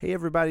Hey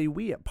everybody,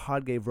 we at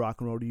Pod Gave Rock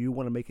and Roll to You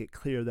want to make it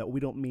clear that we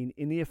don't mean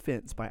any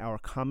offense by our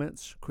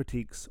comments,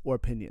 critiques, or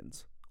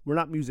opinions. We're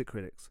not music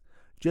critics,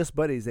 just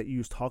buddies that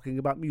use talking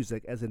about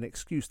music as an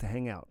excuse to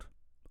hang out.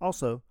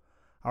 Also,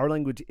 our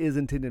language is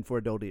intended for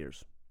adult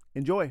ears.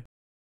 Enjoy!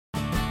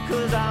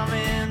 'Cause I'm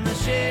in the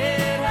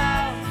shed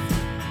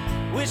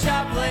house. Wish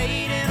I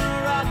played in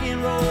a rock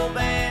and roll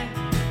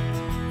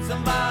band.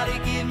 Somebody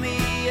give me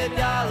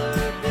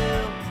 $1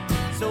 bill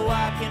so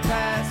I can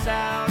pass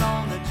out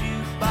on the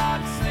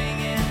jukebox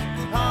singing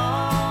honky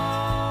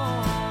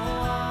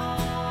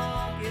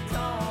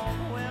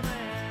tonk women.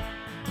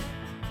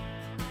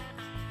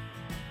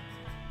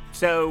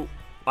 So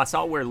I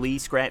saw where Lee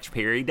Scratch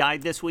Perry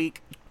died this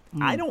week.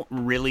 I don't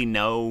really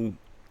know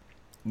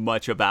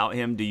much about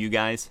him. Do you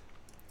guys?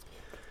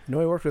 I know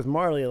he worked with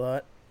Marley a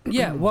lot.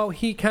 Yeah, well,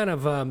 he kind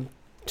of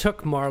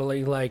took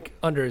Marley like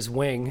under his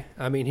wing.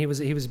 I mean, he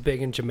was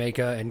big in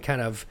Jamaica and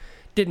kind of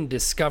didn't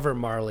discover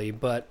Marley,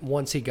 but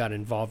once he got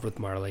involved with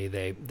Marley,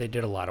 they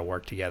did a lot of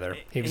work together.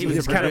 He was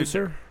He's a kind of-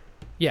 producer.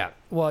 Yeah,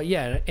 well,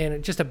 yeah,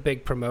 and just a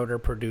big promoter,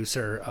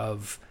 producer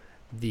of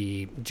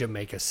the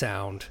Jamaica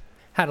sound.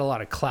 Had a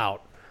lot of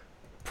clout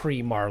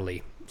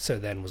pre-Marley, so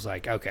then was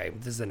like, okay,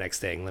 this is the next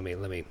thing. Let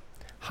me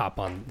hop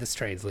on. This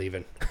train's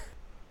leaving.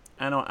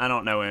 I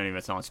don't know any of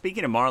his songs.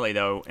 Speaking of Marley,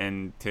 though,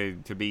 and to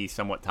be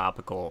somewhat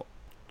topical,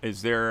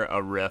 is there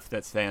a riff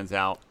that stands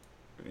out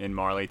in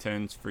Marley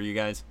tunes for you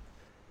guys?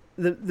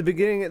 The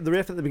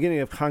riff at the beginning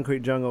of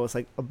Concrete Jungle was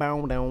like a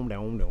bow down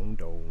down down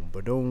down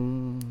ba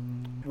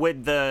doom.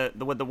 With the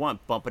one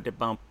bump it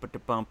bump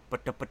it bump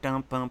it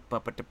bump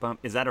bump it bump.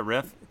 Is that a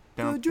riff?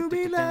 Would you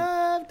be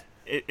loved?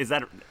 Is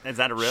that a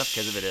riff?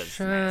 Because if it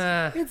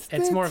is,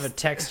 It's more of a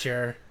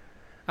texture.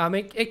 I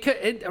mean,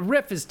 a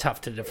riff is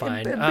tough to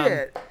define. A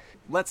bit.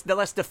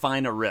 let's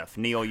define a riff.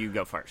 Neil, you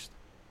go first.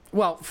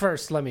 Well,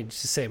 first, let me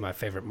just say my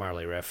favorite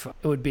Marley riff.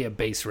 It would be a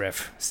bass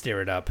riff.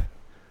 Steer It Up.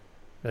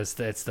 It's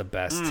the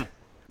best.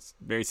 It's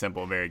very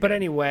simple, very good. But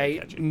anyway,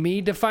 very catchy.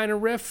 me define a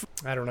riff.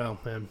 I don't know,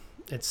 man.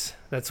 That's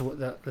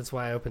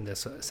why I opened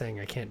this saying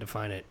I can't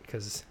define it,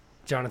 because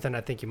Jonathan,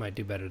 I think you might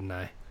do better than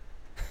I.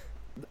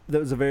 That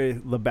was a very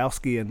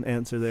Lebowskian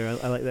answer there.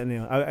 I like that,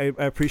 Neil. I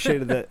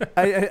appreciated that.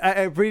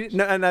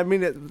 And I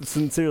mean it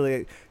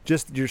sincerely.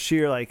 Just your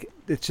sheer, like,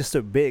 it's just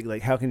so big.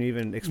 Like, how can you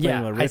even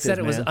explain what a riff I is, said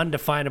it was man?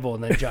 undefinable,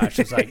 and then Josh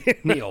was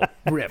like, Neil,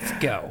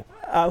 riff, go.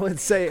 I would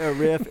say a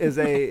riff is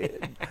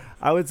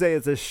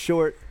it's a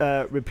short,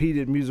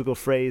 repeated musical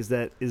phrase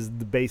that is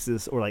the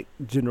basis or like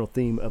general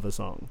theme of a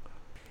song.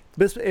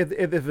 But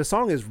if a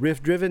song is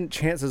riff driven,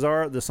 chances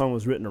are the song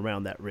was written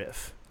around that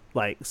riff.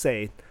 Like,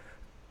 say,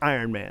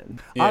 Iron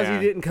Man. Yeah.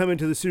 Ozzy didn't come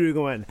into the studio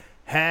going,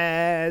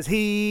 "Has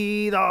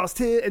he lost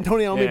his?" And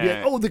Tony Iommi would be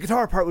like, "Oh, the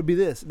guitar part would be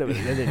this." No, that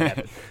didn't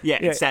happen. Yeah,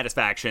 and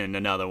Satisfaction,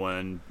 another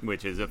one,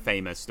 which is a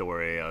famous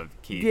story of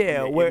Keith.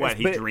 Yeah,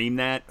 he dreamed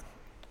that?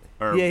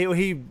 Or, Yeah,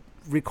 he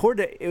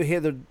recorded it. He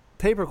had the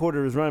tape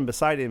recorder was running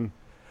beside him.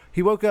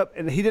 He woke up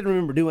and he didn't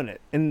remember doing it,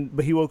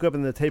 but he woke up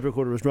and the tape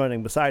recorder was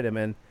running beside him,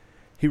 and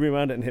he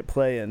rewound it and hit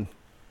play, and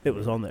it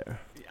was on there.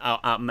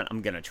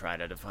 I'm gonna try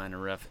to define a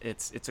riff.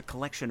 It's a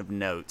collection of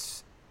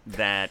notes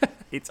that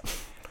it's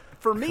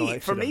for me.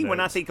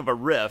 When I think of a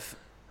riff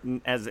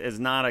as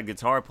not a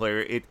guitar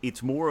player,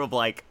 it's more of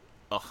like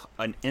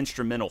an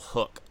instrumental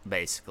hook,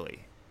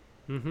 basically.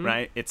 Mm-hmm.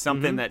 Right? It's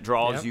something that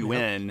draws you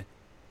in.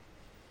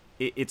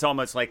 It's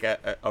almost like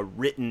a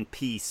written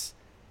piece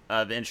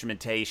of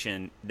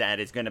instrumentation that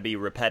is going to be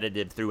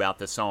repetitive throughout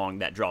the song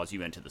that draws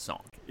you into the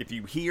song. If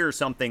you hear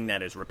something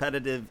that is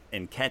repetitive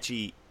and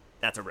catchy,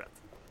 that's a riff.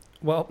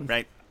 Well,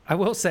 right? I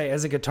will say,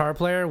 as a guitar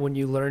player, when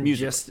you learn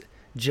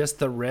just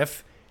the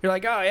riff, you're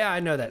like, oh, yeah,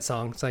 I know that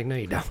song. It's like, no,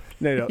 you don't.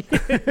 No, you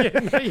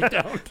don't. No, you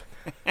don't.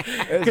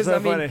 It's so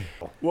funny.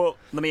 Well,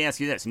 let me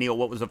ask you this. Neil,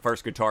 what was the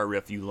first guitar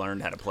riff you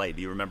learned how to play?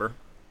 Do you remember?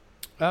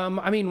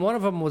 I mean, one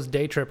of them was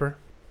Day Tripper.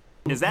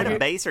 Is that a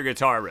bass or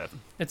guitar riff?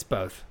 It's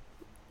both.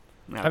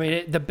 Okay. I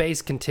mean, the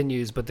bass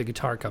continues, but the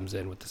guitar comes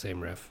in with the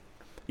same riff.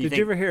 Did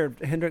you ever hear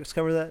Hendrix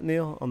cover that,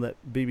 Neil, on that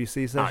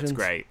BBC session? Oh, it's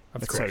great.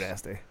 It's so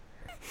nasty.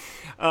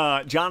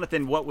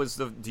 Jonathan,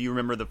 do you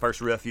remember the first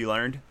riff you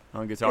learned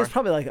on guitar? It was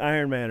probably like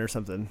Iron Man or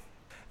something. And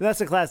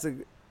that's a classic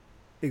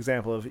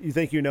example of you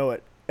think you know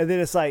it, and then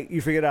it's like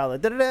you forget out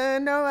like da-da-da,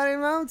 nobody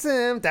wants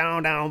him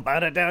down down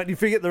ba-da-da. You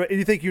forget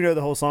you think you know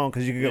the whole song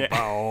because you can go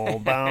bow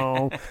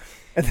bow,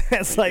 and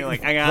that's like,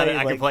 like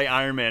I can play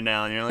Iron Man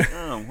now, and you're like,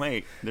 oh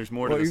wait, there's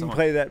more to the you song. can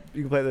play that.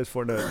 You can play those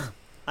 4 notes.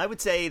 I would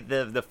say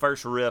the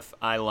first riff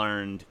I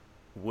learned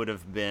would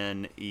have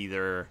been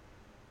either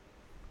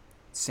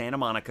Santa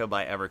Monica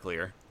by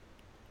Everclear.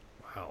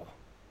 Wow.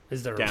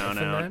 Is there a Down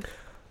riff in out, that?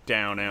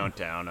 down out,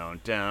 down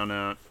out, down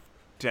out,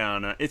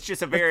 down out. It's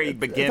just a very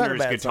beginner's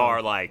bad guitar,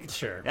 song. like,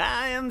 Sure.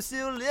 I am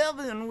still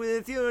living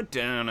with you,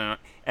 down out.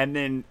 And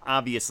then,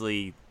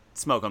 obviously,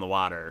 Smoke on the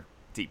Water,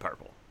 Deep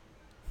Purple.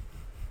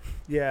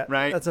 Yeah,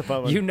 Right? That's a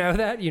fun one. You know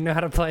that? You know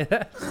how to play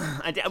that?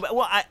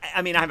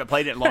 I mean, I haven't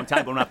played it in a long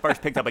time, but when I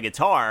first picked up a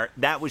guitar,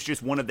 that was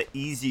just one of the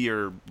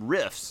easier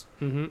riffs.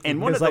 Mm-hmm. And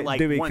one of the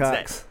Dewey ones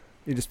Cox.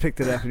 You just picked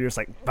it up and you're just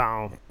like,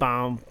 boom,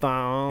 boom,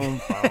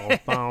 boom, boom,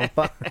 boom,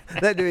 boom.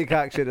 That Dewey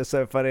Cox shit is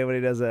so funny when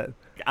he does that.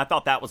 I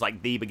thought that was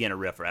like the beginner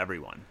riff for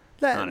everyone.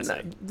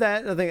 Honestly,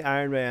 that I think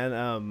Iron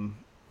Man,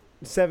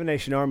 Seven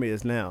Nation Army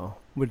is now,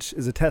 which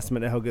is a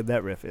testament to how good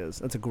that riff is.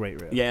 That's a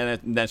great riff. Yeah,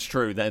 that's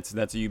true. That's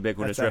a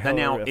ubiquitous riff. And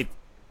now, riff.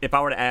 if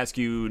I were to ask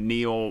you,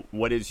 Neil,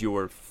 what is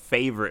your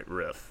favorite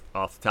riff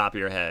off the top of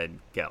your head?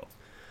 Go.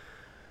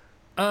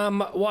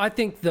 Well, I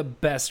think the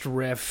best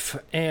riff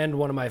and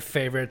one of my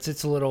favorites,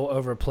 it's a little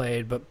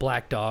overplayed, but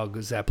Black Dog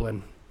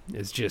Zeppelin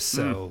is just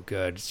so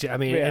good. I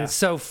mean, and it's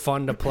so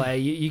fun to play.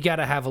 You got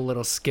to have a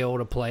little skill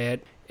to play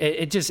it.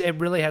 It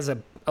really has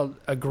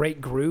a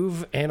great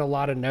groove and a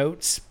lot of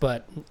notes,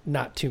 but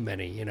not too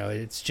many. You know,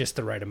 it's just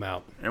the right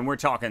amount. And we're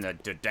talking the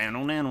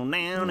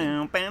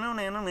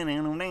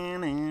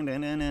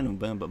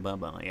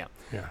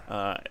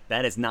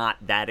that is not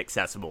that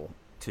accessible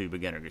to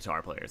beginner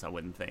guitar players, I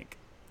wouldn't think.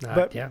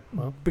 But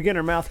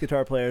beginner mouth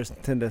guitar players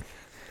tend to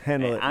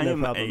handle it no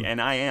problem. And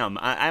I'm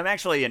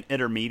actually an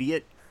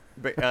intermediate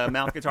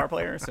mouth guitar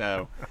player,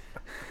 so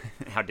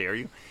how dare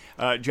you.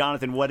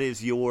 Jonathan, what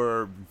is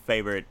your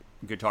favorite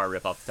guitar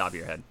riff off the top of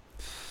your head?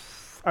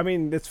 I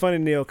mean, it's funny,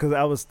 Neil, because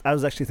I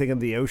was actually thinking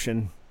The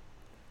Ocean.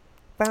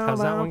 How's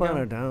that one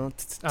go?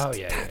 Oh,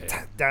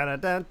 yeah.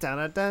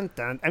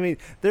 I mean,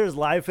 there's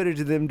live footage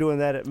of them doing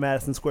that at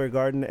Madison Square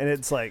Garden, and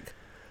it's like,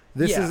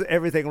 this is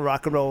everything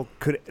rock and roll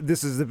could.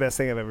 This is the best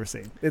thing I've ever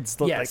seen. It's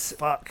like,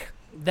 fuck.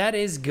 That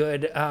is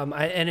good,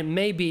 and it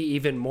may be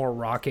even more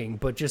rocking,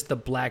 but just the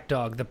Black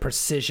Dog, the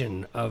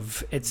precision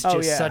of it's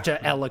just such an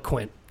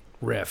eloquent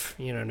riff.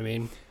 You know what I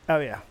mean? Oh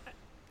yeah.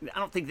 I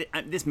don't think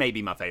that this may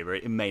be my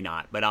favorite. It may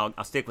not, but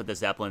I'll stick with the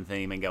Zeppelin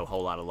theme and go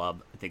Whole Lotta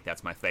Love. I think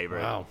that's my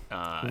favorite.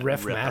 Wow.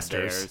 Riff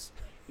masters.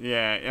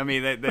 Yeah, I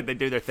mean they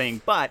do their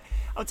thing, but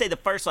I would say the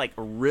first like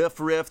riff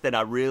that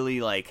I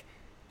really like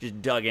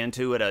just dug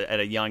into at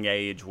a young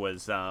age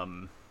was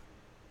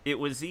it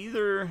was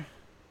either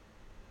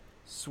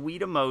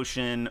Sweet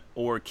Emotion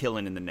or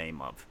Killing in the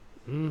Name of.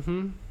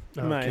 Mm-hmm.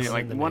 Oh, nice.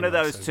 Like one of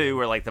those two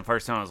were like the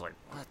first time I was like,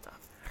 what the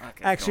fuck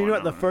is Actually, you know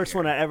what? The first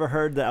here? one I ever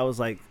heard that I was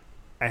like,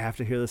 I have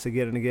to hear this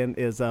again and again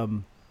is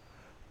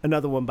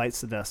Another One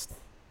Bites the Dust.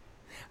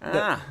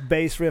 The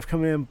bass riff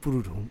coming in.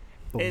 Boom,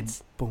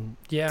 it's boom.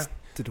 Yeah.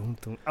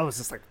 I was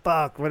just like,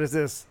 fuck, what is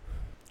this?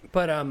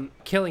 But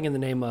Killing in the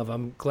Name of,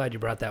 I'm glad you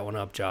brought that one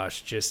up,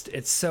 Josh. Just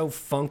it's so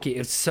funky.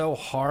 It's so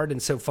hard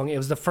and so funky. It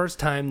was the first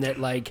time that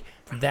like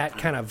that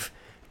kind of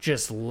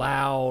just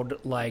loud,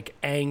 like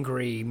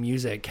angry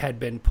music had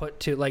been put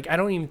to. Like I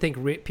don't even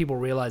think people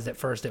realized at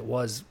first it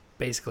was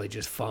basically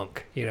just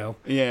funk. You know?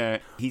 Yeah.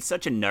 He's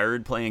such a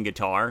nerd playing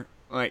guitar.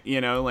 Like, you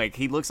know, like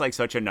he looks like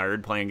such a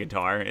nerd playing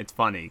guitar. It's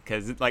funny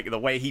because like the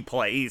way he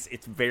plays,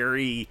 it's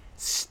very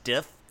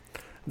stiff.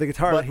 The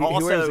guitar, he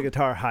wears the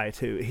guitar high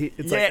too.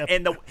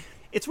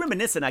 It's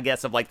reminiscent, I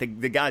guess, of like the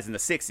guys in the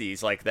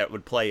 '60s, like that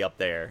would play up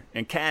there,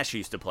 and Cash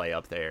used to play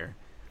up there.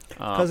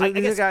 Because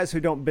these are guys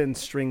who don't bend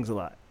strings a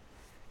lot.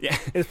 Yeah.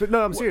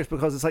 No, I'm serious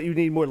because it's like you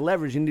need more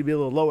leverage. You need to be a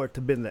little lower to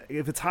bend that.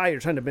 If it's high,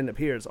 you're trying to bend up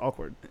here. It's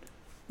awkward.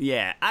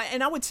 Yeah,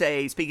 I would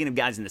say, speaking of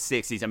guys in the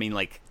 '60s, I mean,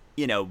 like,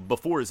 you know,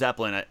 before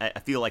Zeppelin, I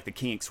feel like the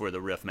Kinks were the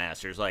riff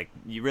masters. Like,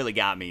 you really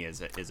got me as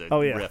a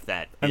riff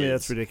that I mean,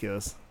 that's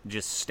ridiculous.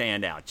 Just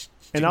stand out.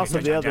 And also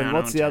the other one.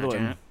 What's the other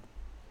one?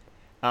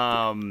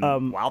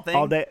 Wild Thing?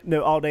 All Day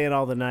and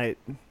All the Night.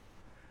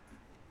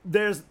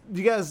 Do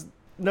you guys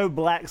know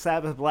Black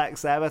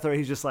Sabbath, or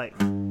he's just like...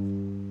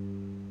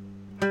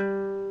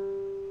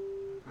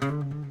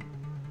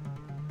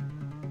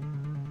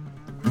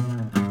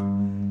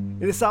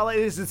 It's all like,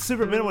 it's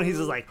super minimal. He's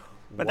just like,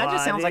 but that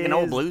just sounds like an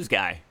old blues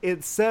guy.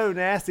 It's so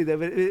nasty though.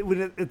 But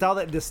it's all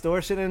that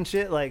distortion and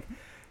shit. Like,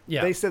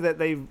 they said that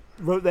they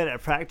wrote that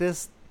at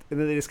practice, and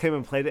then they just came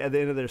and played it at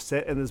the end of their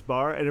set in this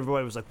bar, and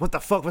everybody was like, "What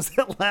the fuck was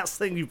that last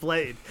thing you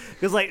played?"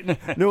 Because like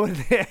no one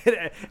did,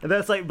 and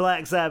that's like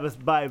Black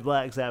Sabbath by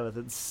Black Sabbath.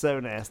 It's so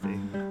nasty.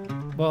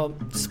 Well,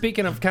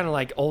 speaking of kind of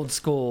like old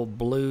school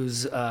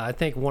blues, I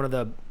think one of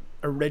the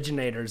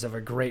originators of a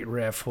great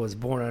riff was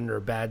Born Under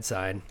a Bad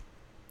Sign.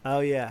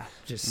 Oh yeah,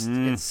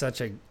 it's such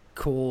a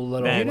cool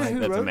little.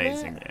 That's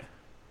amazing. That?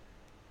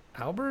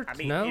 Yeah. Albert? I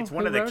mean, no, it's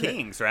one of the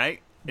Kings,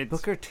 right? It's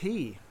Booker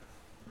T.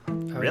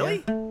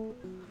 Really?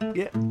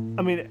 Yeah.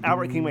 I mean,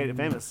 Albert King made it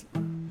famous.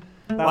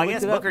 Well, I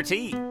guess Booker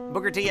T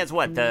has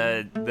what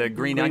the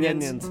Green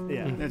Onions.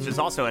 Yeah, it's just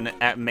also an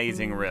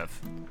amazing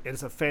riff.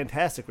 It's a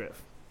fantastic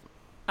riff.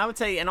 I would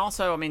say, and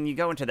also, I mean, you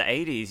go into the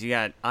 '80s, you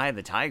got Eye of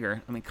the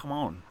Tiger. I mean, come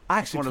on. I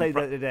actually played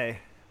that today.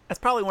 That's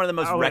probably one of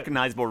the most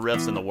recognizable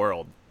riffs in the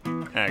world.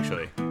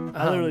 Actually,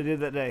 I literally did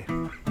that day.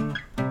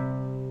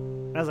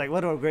 I was like,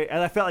 "What a great!"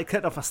 And I felt like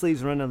cutting off my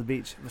sleeves and running down the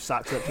beach with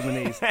socks up to my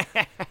knees,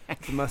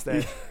 the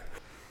mustache.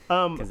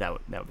 Because that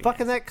would be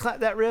fucking nice.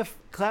 that riff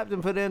clapped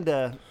and put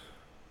into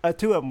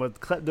two of them with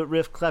the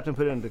riff clapped and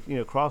put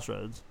into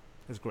Crossroads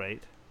is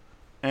great.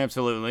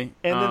 Absolutely.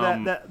 And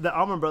then the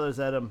Allman Brothers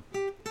at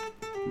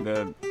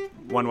the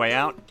One Way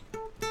Out.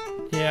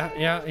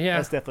 Yeah.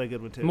 That's definitely a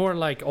good one too. More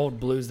like old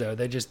blues though.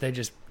 They just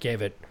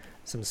gave it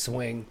some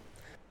swing.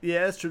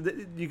 Yeah, that's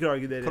true. You could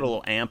argue that. Put a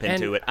little amp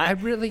into it. I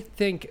really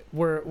think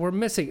we're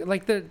missing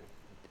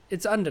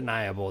it's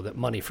undeniable that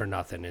Money for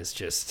Nothing is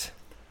just.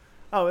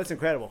 Oh, it's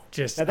incredible.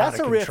 Just now, that's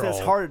out a of riff control.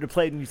 that's harder to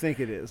play than you think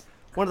it is.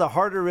 One of the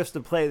harder riffs to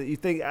play that you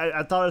think.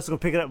 I thought I was going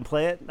to pick it up and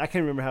play it. I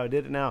can't remember how I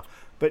did it now,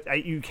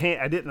 but you can't.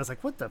 I didn't. I was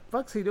like, "What the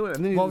fuck's he doing?"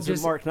 And then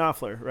it's Mark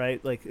Knopfler,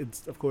 right? Like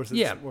it's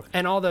yeah,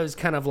 and all those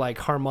kind of like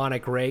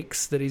harmonic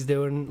rakes that he's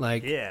doing,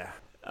 like yeah.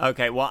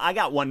 Okay, well, I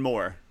got one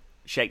more.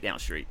 Shakedown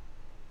Street,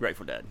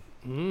 Grateful Dead.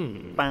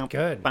 Good.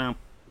 Yeah,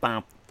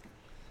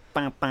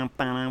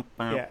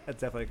 that's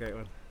definitely a great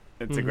one.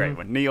 It's a great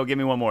one. Neil, give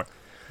me one more.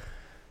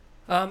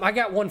 I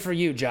got one for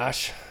you,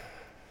 Josh.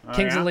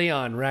 Kings of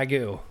Leon,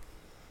 Ragu.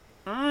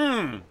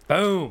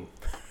 Boom.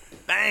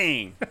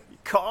 Bang.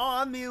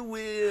 Call me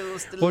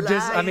Wills. Well,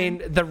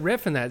 the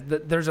riff in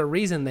that, there's a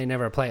reason they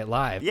never play it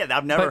live. Yeah,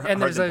 I've never heard them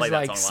play that song live. And there's those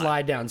like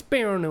slide downs.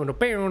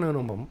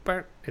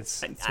 It's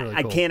really cool.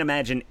 I can't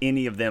imagine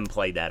any of them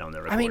played that on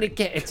the recording. I mean,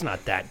 it's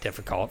not that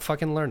difficult.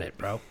 Fucking learn it,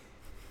 bro.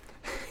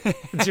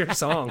 It's your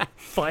song.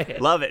 Play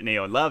it. Love it,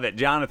 Neil. Love it.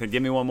 Jonathan,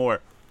 give me one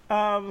more.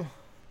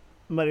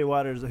 Muddy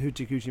Waters, the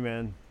Hoochie Coochie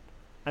Man.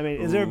 I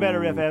mean, is there a better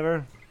riff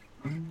ever?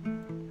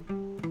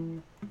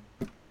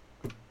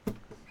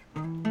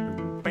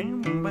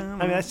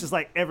 I mean, that's just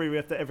like every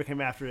riff that ever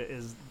came after it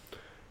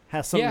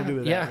has something to do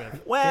with that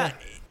riff. Well,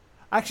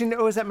 actually,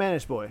 no, was that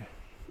Manish Boy?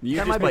 You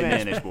that just played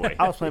Manish Boy.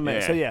 I was playing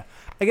Manish, so yeah.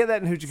 I get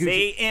that in Hoochie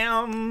Coochie.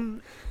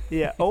 CM.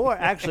 Yeah, or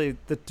actually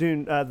the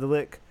tune, the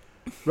lick,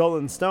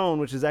 Rolling Stone,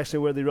 which is actually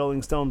where the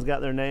Rolling Stones got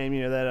their name.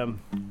 You know that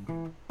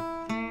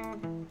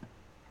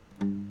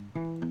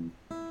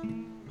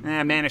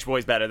Manish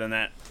Boy's better than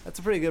that. That's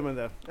a pretty good one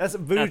though. That's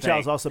Voodoo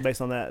Child's also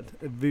based on that.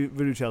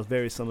 Voodoo Child's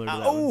very similar to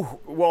that.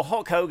 Well,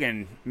 Hulk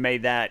Hogan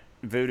made that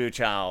Voodoo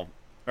Child,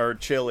 or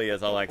Chili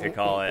as I like to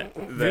call it.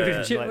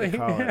 Voodoo Chili. Like to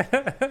call it.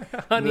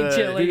 Honey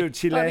Chili. Voodoo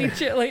Chili. Honey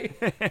Chili.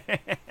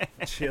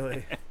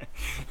 Chili.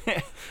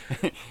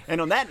 And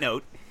on that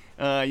note,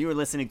 you were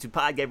listening to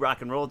Pod Gave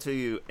Rock and Roll to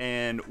You,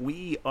 and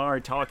we are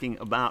talking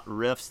about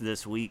riffs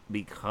this week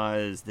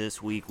because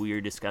this week we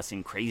are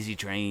discussing Crazy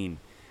Train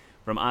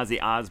from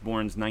Ozzy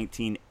Osbourne's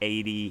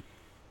 1980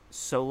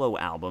 solo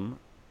album,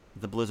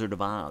 The Blizzard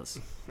of Oz,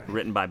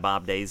 written by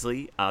Bob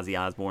Daisley, Ozzy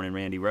Osbourne, and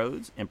Randy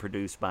Rhoads, and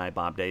produced by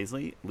Bob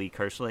Daisley, Lee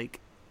Kerslake,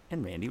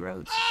 and Randy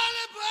Rhoads.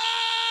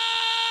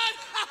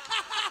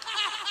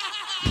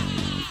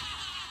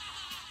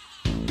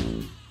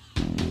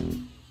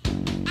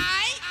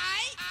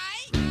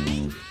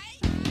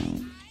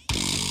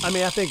 I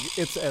mean, I think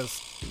it's as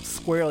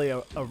squarely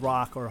a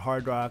rock or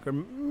hard rock or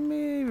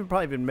maybe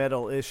probably even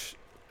metal-ish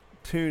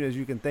tune as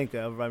you can think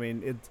of. I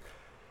mean, it's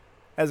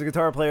as a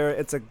guitar player,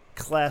 it's a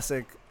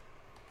classic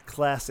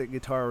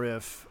guitar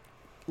riff.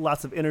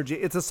 Lots of energy.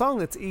 It's a song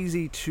that's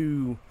easy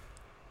to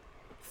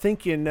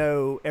think you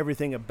know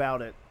everything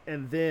about it,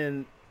 and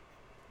then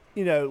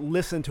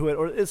listen to it.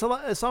 Or it's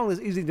a song that's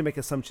easy to make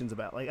assumptions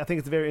about. Like I think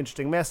it's a very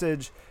interesting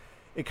message.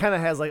 It kind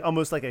of has like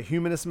almost like a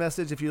humanist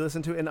message if you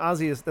listen to it. And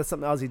that's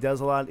something Ozzy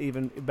does a lot,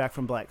 even back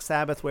from Black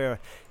Sabbath,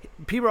 where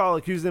people all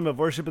accuse him of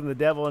worshiping the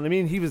devil. And I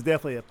mean, he was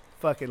definitely a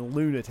fucking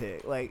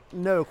lunatic, like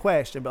no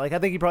question. But like I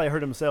think he probably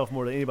hurt himself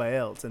more than anybody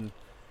else, and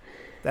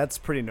that's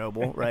pretty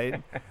noble,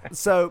 right?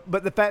 So,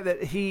 but the fact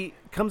that he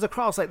comes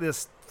across like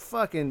this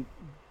fucking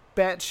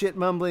batshit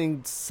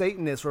mumbling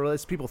Satanist, or at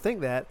least people think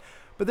that,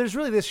 but there's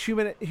really this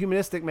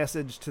humanistic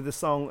message to this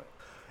song.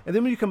 And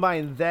then when you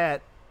combine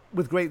that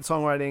with great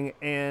songwriting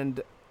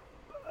and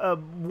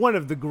one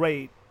of the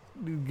great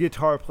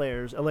guitar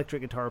players,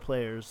 electric guitar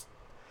players,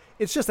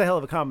 it's just a hell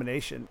of a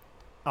combination.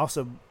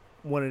 Also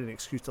wanted an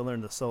excuse to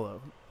learn the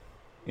solo.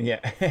 Yeah.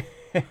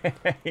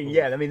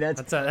 Yeah, I mean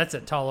that's a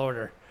tall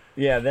order.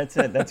 Yeah,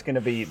 that's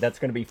gonna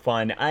be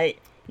fun. I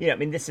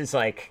mean this is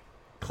like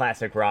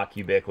classic rock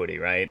ubiquity,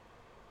 right?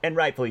 And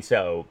rightfully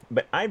so.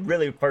 But I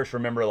really first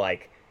remember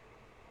like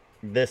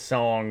this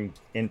song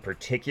in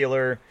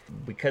particular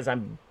because I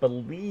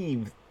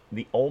believe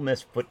the Ole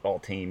Miss football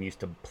team used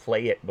to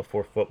play it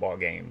before football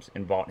games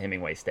in Vaught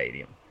Hemingway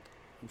Stadium.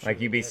 Sure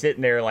like you'd be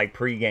sitting there like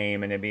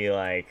pregame and it'd be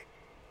like,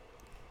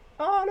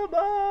 on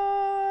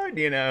aboard,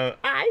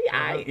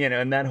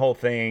 and that whole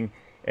thing,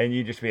 and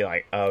you just be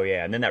like, oh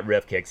yeah, and then that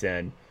riff kicks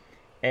in.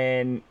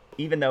 And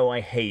even though I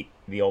hate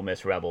the Ole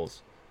Miss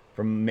Rebels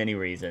for many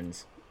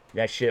reasons,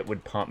 that shit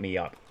would pump me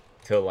up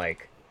to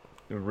like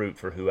root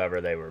for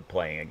whoever they were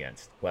playing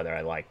against, whether I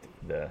liked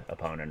the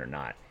opponent or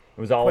not.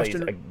 It was always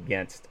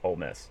against Ole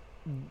Miss.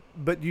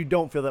 But you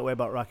don't feel that way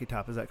about Rocky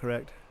Top, is that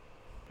correct?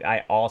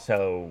 I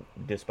also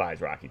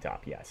despise Rocky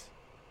Top, yes.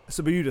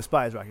 So, but you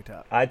despise Rocky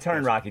Top? I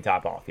turn Rocky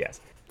Top off,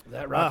 yes.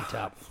 That Rocky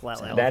Top,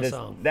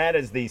 that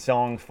is the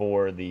song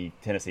for the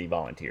Tennessee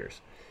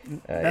Volunteers.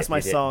 That's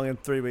my song in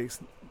 3 weeks.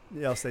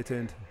 Y'all stay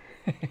tuned.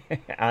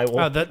 I will.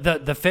 Oh,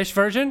 the Fish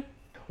version?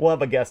 We'll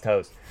have a guest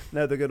host.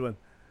 No, the good one.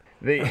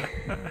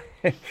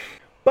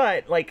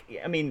 But like,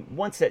 I mean,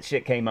 once that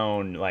shit came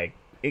on, like,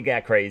 it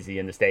got crazy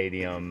in the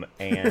stadium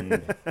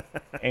and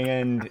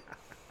and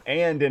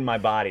in my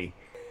body.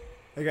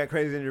 It got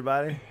crazy in your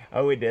body?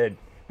 Oh, it did.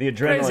 The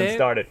adrenaline Crazy.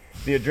 started.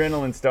 The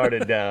adrenaline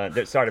started.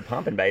 That started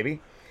pumping, baby.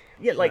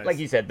 Yeah, like Nice.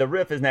 you said, the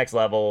riff is next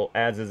level.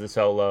 As is the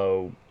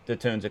solo. The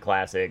tune's a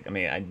classic. I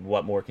mean,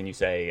 what more can you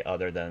say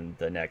other than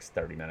the next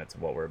 30 minutes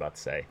of what we're about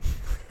to say?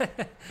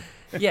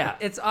 Yeah,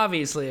 it's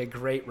obviously a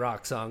great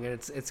rock song, and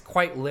it's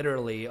quite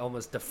literally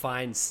almost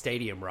defines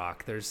stadium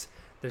rock. There's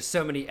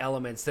so many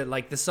elements that,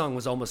 like, this song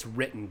was almost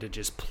written to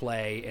just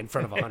play in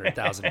front of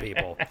 100,000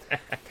 people.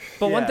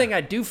 But one Yeah. thing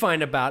I do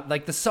find about,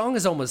 like, the song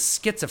is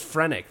almost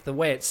schizophrenic. The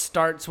way it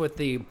starts with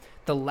the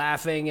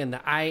laughing and the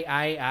I,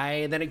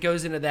 and then it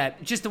goes into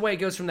that, just the way it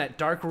goes from that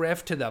dark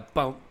riff to the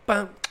bump,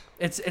 bump.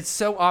 It's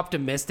so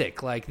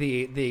optimistic, like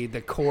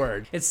the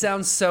chord. It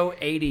sounds so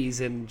 80s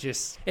and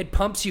just, it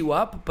pumps you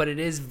up, but it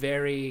is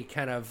very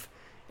kind of,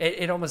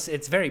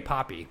 it's very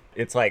poppy.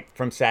 It's like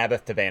from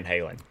Sabbath to Van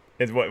Halen.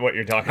 Is what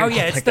you're talking Oh about.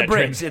 yeah, it's like the that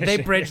bridge. transition. They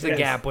bridge the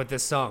gap with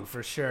this song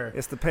for sure.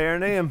 It's the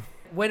perineum.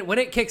 When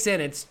it kicks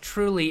in, it's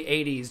truly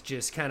 80s,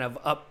 just kind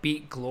of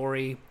upbeat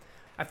glory.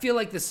 I feel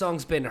like this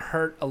song's been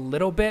hurt a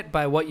little bit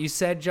by what you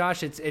said,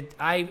 Josh.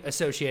 I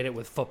associate it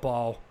with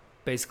football,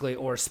 basically,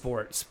 or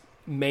sports,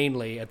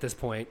 mainly at this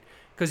point,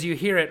 because you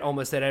hear it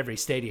almost at every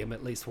stadium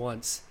at least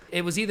once.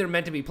 It was either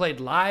meant to be played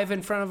live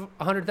in front of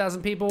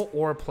 100,000 people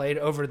or played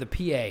over the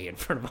PA in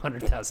front of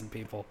 100,000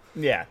 people.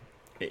 Yeah.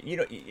 You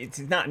know, it's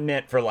not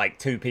meant for like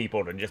two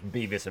people to just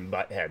Beavis and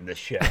Butthead this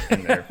shit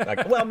in there.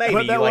 Like, well, maybe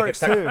But that like works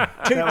too.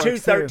 two That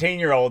works too.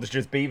 13-year-olds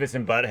just Beavis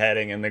and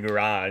Buttheading in the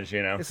garage.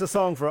 You know. It's a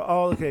song for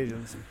all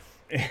occasions.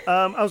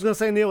 I was going to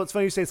say, Neil, it's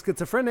funny you say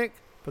schizophrenic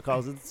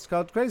because it's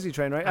called Crazy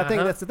Train, right? I think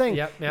Uh-huh. that's the thing.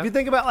 Yep. If you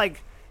think about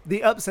like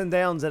the ups and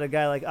downs that a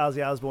guy like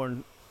Ozzy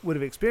Osbourne would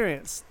have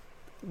experienced,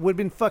 would have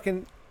been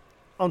fucking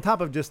on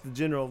top of just the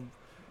general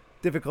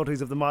difficulties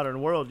of the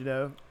modern world, you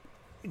know?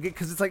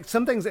 Because it's like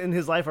some things in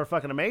his life are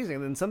fucking amazing,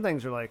 and then some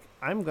things are like,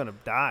 I'm going to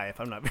die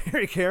if I'm not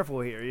very careful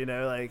here, you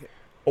know? Like,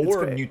 it's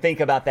Or great. you think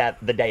about that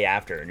the day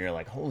after, and you're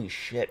like, "Holy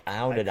shit!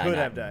 How did I could not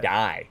have died."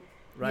 die?"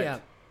 Right. Yeah.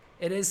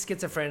 It is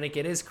schizophrenic.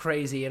 It is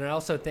crazy, and I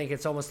also think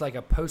it's almost like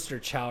a poster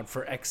child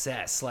for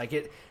excess.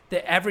 Like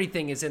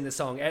everything is in the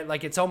song.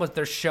 Like it's almost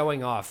they're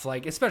showing off.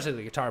 Like especially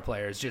the guitar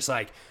player is just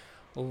like,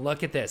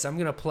 look at this. I'm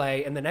gonna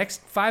play in the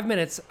next 5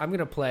 minutes. I'm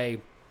gonna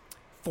play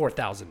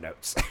 4,000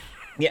 notes.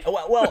 Yeah.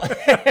 Well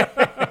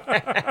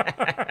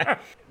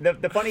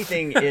the funny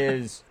thing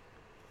is,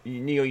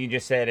 Neil, you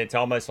just said it's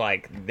almost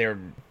like they're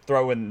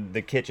throwing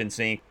the kitchen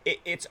sink.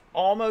 It's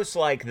almost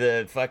like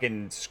the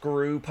fucking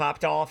screw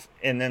popped off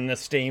and then the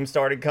steam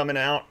started coming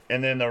out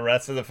and then the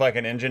rest of the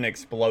fucking engine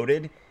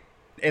exploded.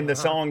 And the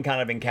song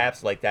kind of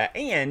encapsulates that.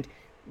 And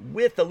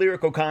with the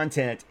lyrical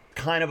content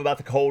kind of about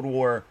the Cold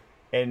War.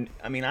 And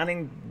I mean, I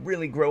didn't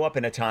really grow up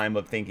in a time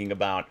of thinking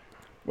about,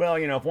 well,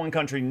 you know, if one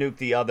country nuked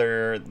the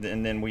other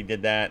and then we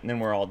did that and then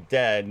we're all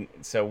dead.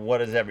 So what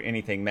does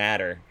anything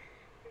matter?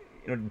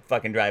 It would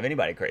fucking drive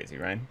anybody crazy,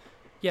 right?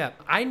 Yeah,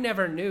 I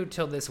never knew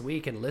till this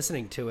week and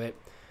listening to it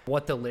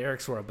what the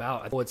lyrics were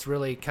about. It's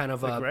really kind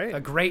of a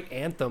great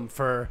anthem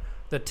for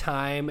the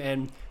time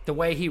and the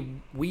way he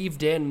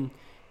weaved in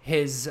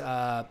his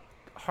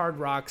hard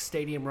rock,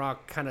 stadium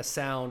rock kind of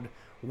sound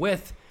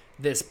with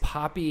this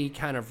poppy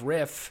kind of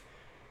riff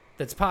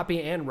that's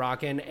poppy and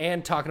rockin'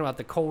 and talking about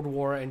the Cold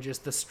War and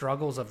just the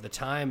struggles of the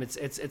time.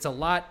 It's a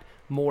lot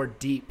more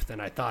deep than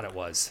I thought it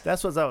was.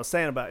 That's what I was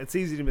saying about it. It's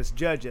easy to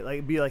misjudge it. Like,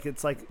 it'd be like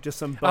it's like just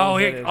some Oh,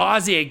 here, boneheaded-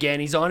 Ozzy again.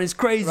 He's on his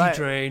crazy Right.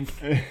 train.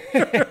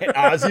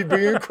 Ozzy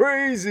being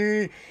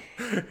crazy.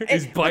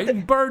 He's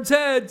biting birds'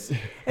 heads.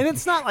 And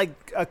it's not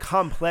like a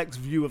complex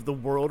view of the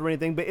world or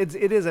anything, but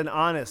it is an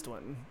honest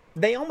one.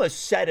 They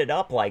almost set it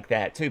up like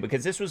that, too,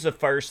 because this was the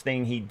first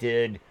thing he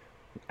did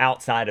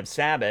outside of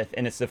Sabbath,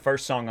 and it's the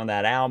first song on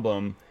that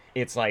album.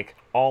 It's like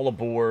all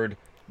aboard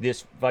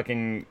this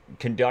fucking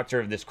conductor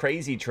of this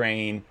crazy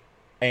train,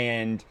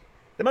 and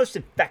the most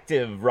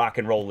effective rock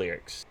and roll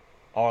lyrics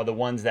are the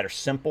ones that are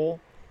simple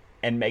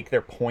and make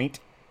their point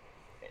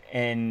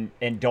and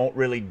don't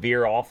really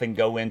veer off and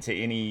go into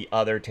any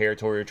other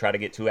territory or try to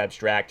get too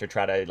abstract or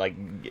try to like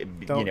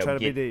Don't try to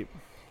be deep.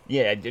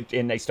 Yeah,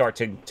 and they start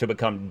to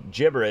become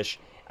gibberish.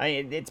 I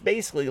mean, it's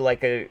basically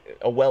like a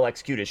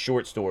well-executed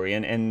short story.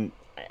 And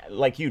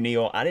like you,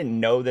 Neil, I didn't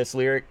know this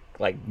lyric,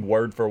 like,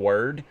 word for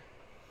word.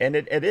 And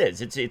it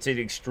is. It's an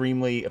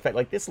extremely...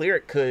 Like, this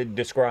lyric could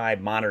describe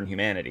modern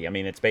humanity. I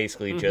mean, it's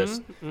basically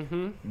just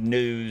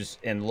news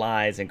and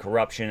lies and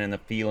corruption and the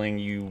feeling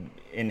you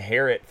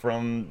inherit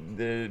from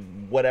the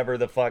whatever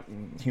the fuck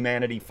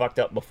humanity fucked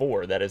up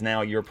before that is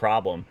now your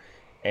problem.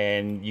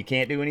 And you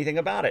can't do anything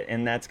about it.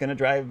 And that's going to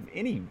drive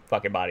any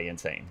fucking body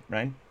insane,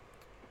 right?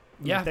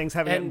 Yeah. Things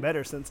haven't gotten and-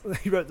 better since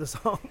he wrote the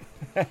song.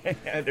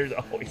 There's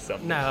always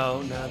something.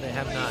 No, they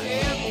have not.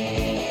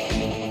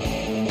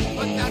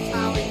 But that's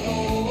how it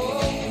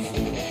goes.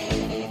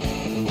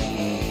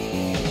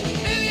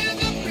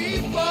 Millions of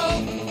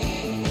people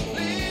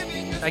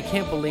living. I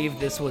can't believe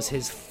this was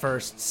his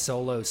first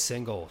solo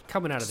single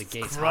coming out of the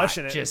gates.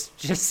 crushing hot. it.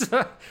 Just.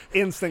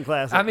 Instant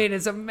classic. I mean,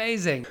 it's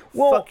amazing.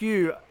 Well, fuck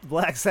you,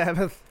 Black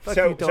Sabbath. Fuck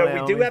so you, Don so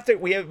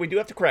Iommi. we do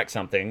have to correct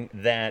something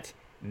that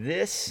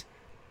this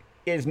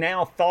is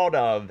now thought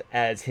of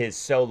as his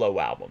solo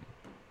album.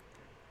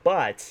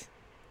 But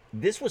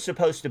this was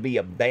supposed to be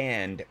a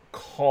band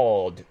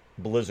called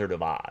Blizzard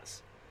of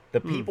Oz. The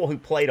people who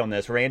played on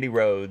this, Randy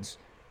Rhoads,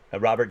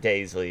 Robert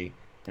Daisley,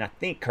 and I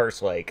think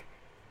Kerslake,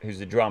 who's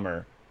the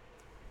drummer,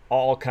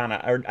 all kind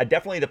of, or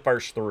definitely the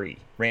first three.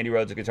 Randy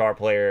Rhoads, the guitar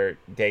player,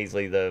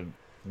 Daisley, the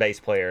bass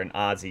player, and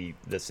Ozzy,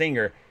 the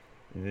singer,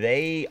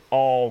 they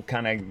all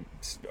kind of,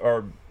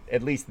 or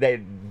at least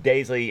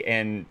Daisley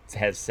and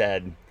has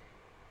said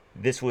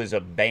this was a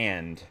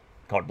band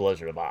called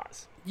Blizzard of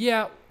Oz.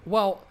 Yeah,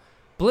 well,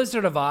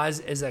 Blizzard of Oz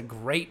is a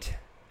great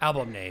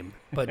album name,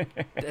 but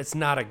it's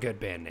not a good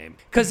band name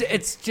because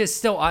it's just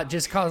still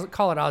just call it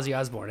Ozzy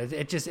Osbourne.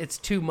 It's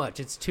too much.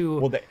 It's too.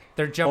 Well,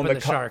 they're jumping the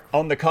shark.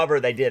 On the cover,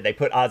 they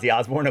put Ozzy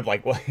Osbourne of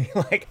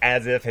like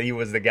as if he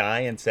was the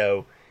guy, and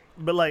so.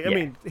 But I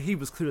mean, he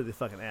was clearly the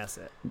fucking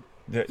asset.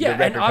 The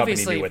record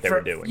company knew what they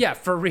were doing. Yeah,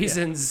 for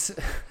reasons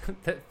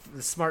that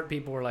the smart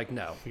people were like,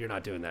 no, you're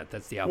not doing that.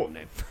 That's the album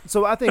name.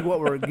 So I think what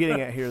we're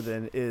getting at here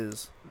then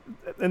is,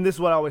 and this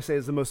is what I always say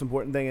is the most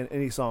important thing in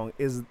any song,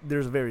 is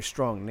there's a very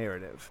strong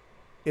narrative.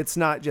 It's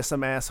not just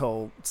some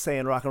asshole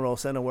saying rock and roll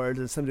center words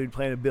and some dude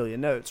playing a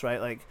billion notes,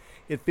 right? Like,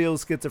 it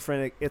feels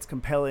schizophrenic. It's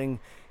compelling.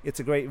 It's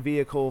a great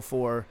vehicle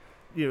for,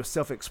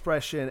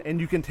 self-expression.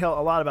 And you can tell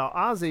a lot about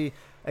Ozzy,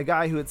 a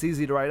guy who it's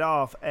easy to write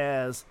off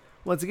as,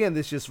 once again,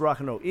 this just rock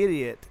and roll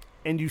idiot.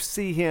 And you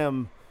see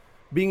him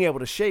being able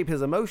to shape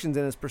his emotions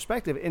and his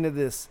perspective into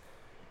this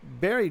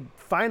very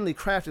finely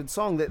crafted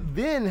song that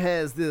then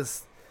has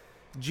this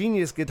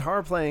genius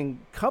guitar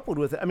playing coupled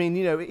with it. I mean,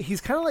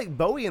 he's kind of like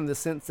Bowie in the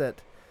sense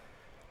that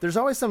there's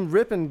always some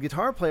ripping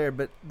guitar player,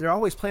 but they're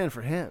always playing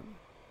for him.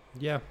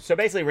 Yeah. So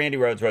basically, Randy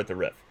Rhoads wrote the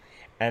riff,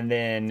 and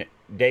then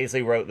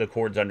Daisley wrote the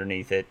chords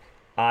underneath it.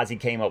 Ozzy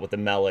came up with the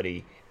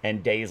melody,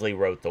 and Daisley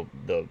wrote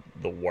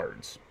the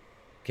words.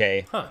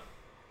 Okay. Huh.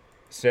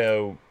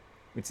 So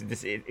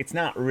it's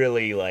not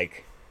really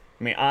like,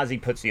 I mean,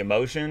 Ozzy puts the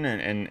emotion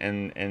and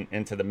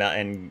into the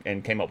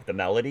and came up with the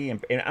melody,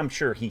 and I'm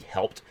sure he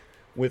helped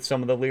with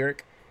some of the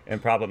lyric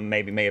and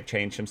probably may have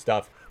changed some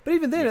stuff. But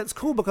even then, it's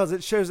cool because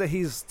it shows that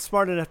he's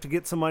smart enough to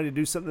get somebody to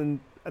do something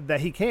that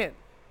he can't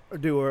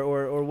do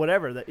or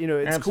whatever. That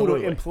it's Absolutely.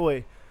 cool to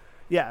employ.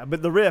 Yeah,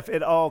 but the riff,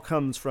 it all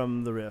comes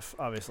from the riff,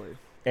 obviously.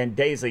 And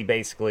Daisley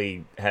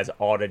basically has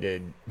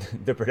audited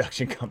the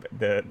production company,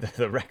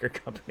 the record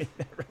company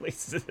that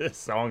releases this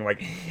song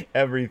like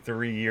every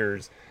 3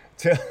 years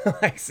to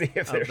see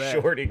if they're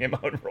shorting him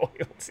on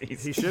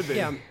royalties. He should be.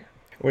 Yeah.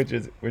 Which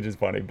is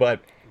funny.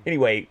 But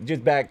anyway,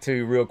 just back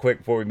to real quick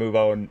before we move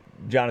on,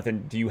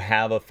 Jonathan, do you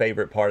have a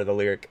favorite part of the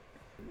lyric?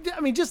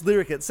 I mean, just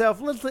lyric itself.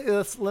 Let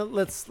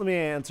me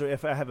answer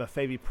if I have a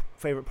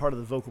favorite part of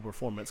the vocal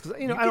performance, because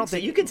I don't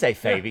think you can say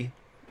Favy.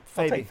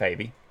 Yeah. I'll take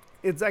Favy.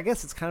 I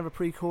guess it's kind of a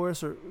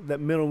pre-chorus, or that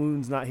mental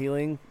wound's not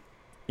healing.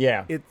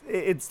 Yeah.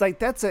 It's like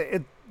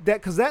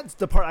because that's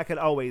the part I could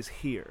always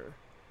hear.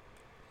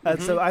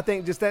 So I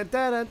think just that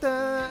that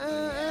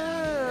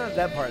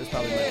part is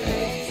probably my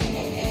favorite.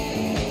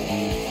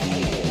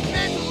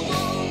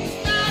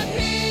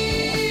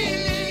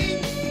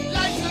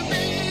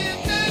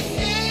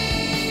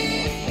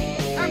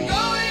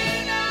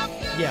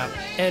 Yeah,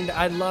 and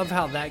I love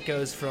how that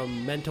goes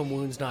from mental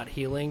wounds not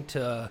healing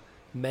to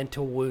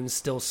mental wounds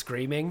still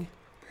screaming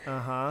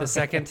the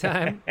second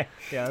time.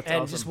 Yeah, that's and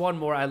awesome. just one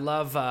more. I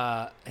love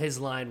his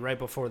line right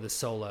before the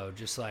solo,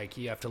 just like,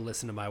 you have to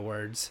listen to my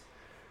words.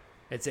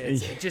 It's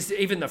just,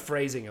 even the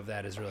phrasing of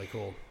that is really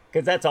cool.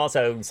 Because that's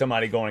also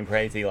somebody going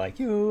crazy, like,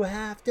 you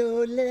have to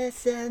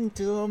listen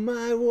to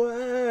my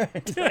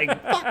words.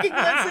 Like, fucking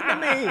listen to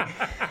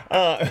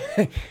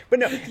me. But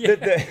no,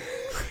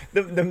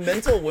 the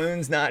mental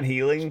wounds not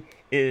healing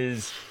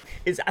is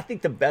I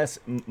think the best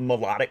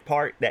melodic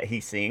part that he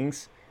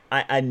sings.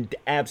 I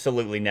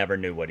absolutely never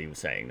knew what he was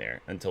saying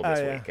there until this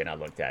week, and I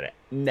looked at it.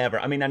 Never.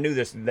 I mean, I knew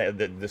this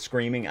the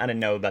screaming. I didn't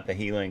know about the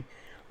healing.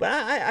 But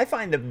I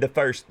find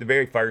the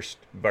very first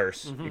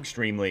verse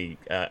extremely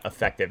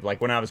effective.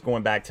 Like when I was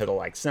going back to the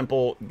like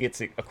simple,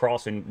 gets it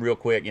across in real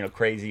quick,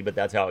 crazy, but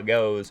that's how it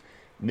goes.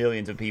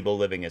 Millions of people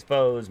living as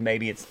foes.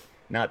 Maybe it's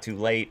not too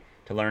late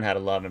to learn how to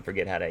love and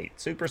forget how to hate.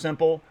 Super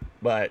simple,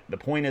 but the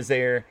point is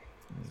there.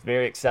 It's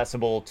very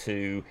accessible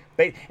to,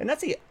 and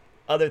that's the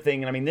other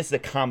thing. And I mean, this is a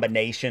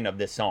combination of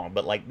this song,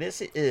 but like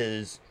this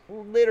is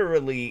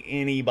literally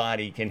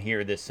anybody can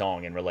hear this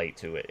song and relate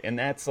to it, and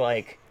that's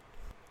like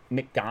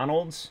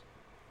McDonald's,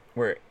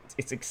 where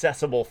it's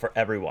accessible for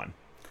everyone,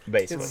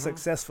 basically. It's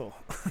successful.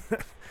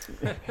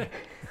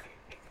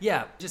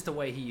 Yeah, just the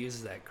way he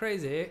uses that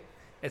crazy.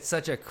 It's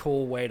such a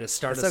cool way to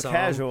start It's a so song.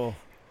 casual.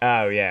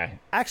 Oh yeah.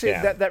 Actually,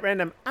 Yeah. that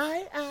random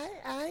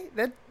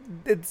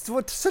it's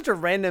such a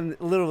random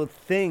little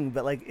thing,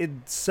 but like it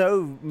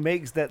so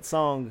makes that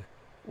song.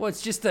 Well,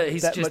 it's just That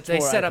much they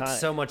more set up iconic.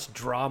 so much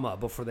drama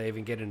before they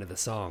even get into the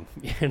song.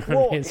 You know what I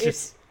Well, mean? It's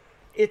just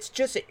It's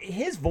just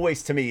his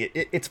voice to me.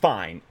 It's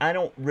fine. I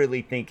don't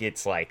really think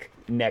it's like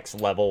next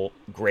level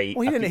great.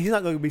 Well, he's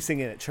not going to be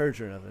singing at church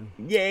or nothing.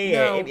 Yeah.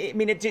 No. I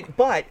mean,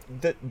 but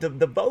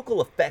the vocal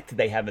effect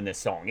they have in this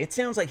song, it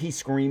sounds like he's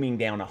screaming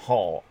down a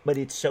hall, but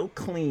it's so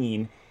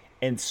clean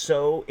and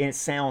it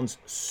sounds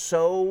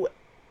so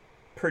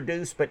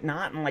produced, but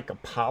not in like a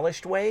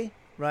polished way.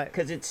 Right.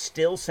 Because it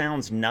still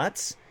sounds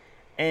nuts.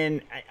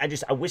 And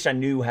I wish I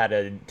knew how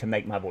to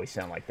make my voice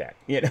sound like that,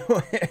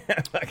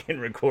 if I can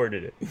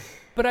recorded it.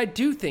 But I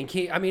do think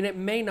it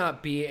may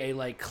not be a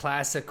like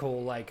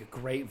classical, like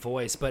great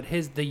voice, but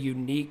the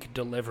unique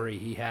delivery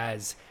he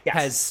has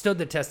stood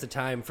the test of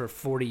time for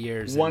 40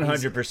 years.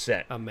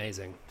 100%.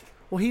 Amazing.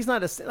 Well, he's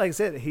not like I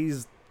said,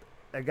 he's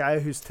a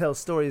guy who tells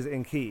stories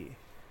in key.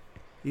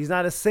 He's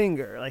not a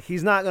singer. Like,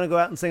 he's not going to go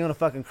out and sing on a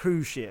fucking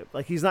cruise ship.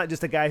 Like, he's not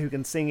just a guy who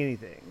can sing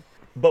anything.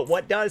 But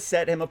what does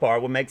set him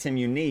apart, what makes him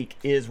unique,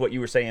 is what you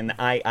were saying, the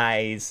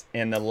eyes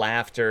and the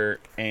laughter.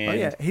 And oh,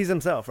 yeah, he's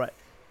himself, right?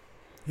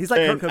 He's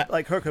like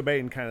Kurt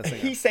Cobain kind of singer.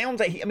 He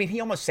sounds like, he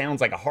almost sounds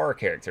like a horror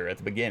character at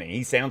the beginning.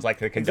 He sounds like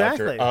the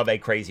conductor of a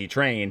crazy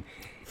train.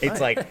 It's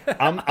like,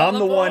 I'm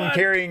the one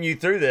carrying you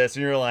through this,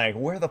 and you're like,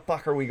 where the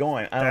fuck are we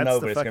going? I don't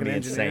know, but it's going to be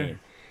insane.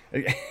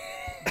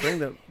 Bring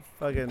the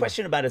fucking...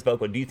 Question about his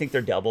vocal. Do you think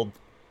they're doubled?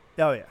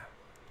 Oh, yeah.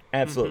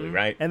 Absolutely,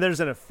 right? And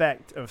there's an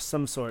effect of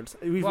some sort.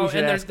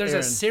 There's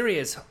a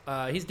serious...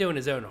 he's doing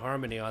his own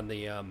harmony on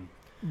the...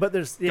 but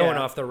there's going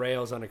off the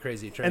rails on a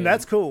crazy train. And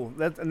that's cool.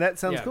 That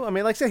sounds cool. I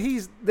mean, like I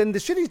said, the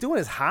shit he's doing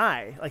is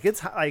high. Like,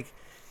 it's like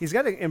he's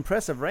got an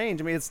impressive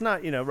range. I mean, it's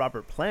not,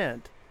 Robert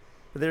Plant.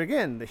 But there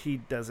again, he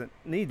doesn't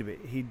need to be.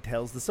 He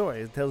tells the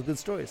story. He tells good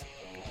stories.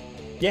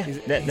 Yeah.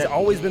 He's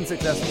always been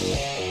successful.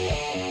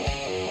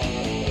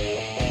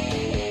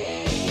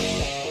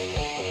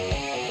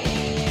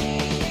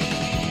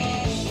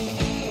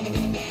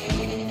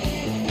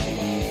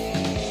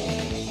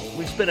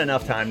 Spent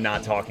enough time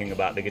not talking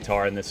about the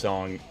guitar in this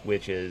song,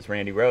 which is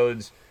Randy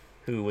Rhoads,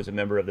 who was a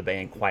member of the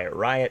band Quiet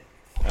Riot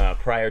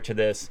prior to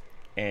this,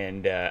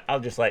 and I'll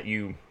just let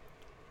you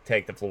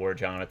take the floor,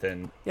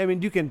 Jonathan. Yeah, I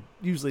mean, you can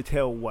usually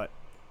tell what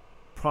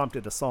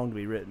prompted a song to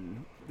be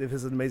written. If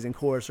it's an amazing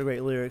chorus or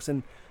great lyrics,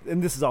 and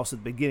this is also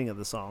the beginning of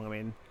the song. I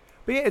mean,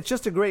 but yeah, it's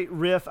just a great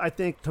riff. I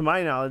think, to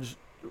my knowledge,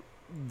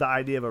 the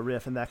idea of a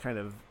riff and that kind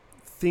of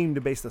theme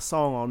to base the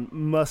song on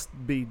must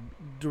be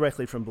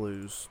directly from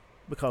blues.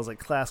 Because like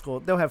classical,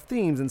 they'll have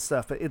themes and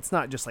stuff, but it's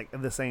not just like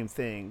the same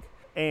thing.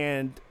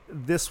 And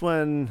this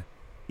one,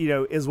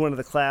 is one of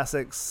the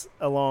classics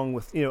along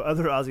with,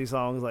 other Ozzy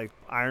songs like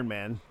Iron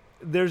Man.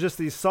 There's just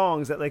these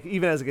songs that, like,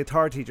 even as a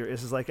guitar teacher,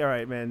 it's just like, all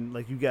right, man,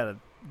 like, you got to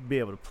be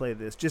able to play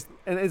this.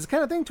 And it's the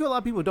kind of thing, too, a lot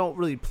of people don't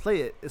really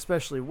play it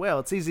especially well.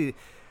 It's easy.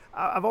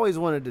 I've always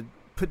wanted to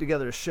put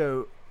together a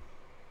show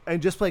and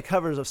just play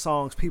covers of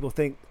songs people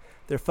think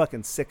they're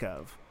fucking sick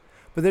of.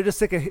 But they're just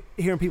sick of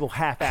hearing people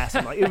half-ass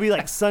them. Like, it would be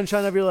like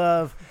Sunshine of Your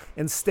Love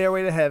and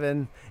Stairway to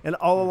Heaven and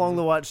All Along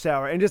the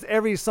Watchtower. And just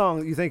every song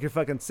that you think you're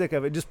fucking sick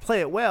of it, just play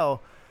it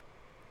well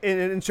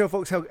and show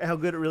folks how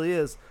good it really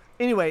is.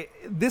 Anyway,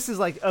 this is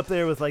like up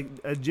there with like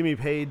a Jimmy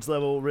Page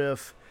level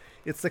riff.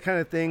 It's the kind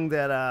of thing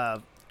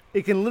that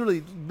it can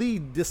literally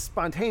lead just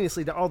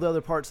spontaneously to all the other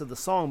parts of the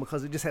song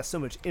because it just has so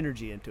much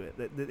energy into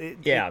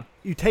it.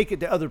 You take it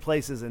to other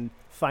places and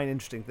find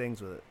interesting things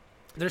with it.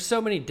 There's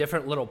so many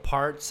different little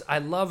parts. I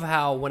love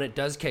how when it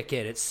does kick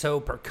in, it's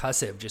so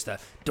percussive. Just a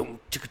dum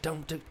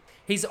dum dum.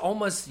 You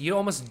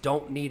almost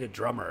don't need a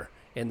drummer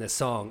in this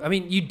song. I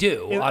mean, you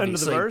do obviously. Under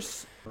the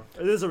verse,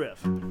 there's a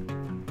riff.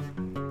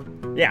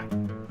 Yeah.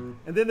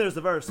 And then there's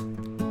the verse.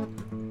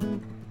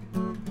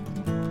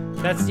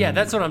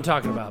 That's what I'm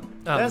talking about.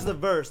 That's the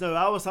verse. No,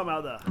 I was talking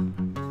about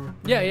the.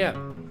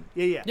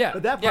 Yeah.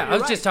 But that part, I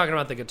was just talking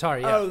about the guitar.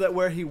 Yeah. Oh, that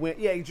where he went.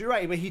 Yeah, you're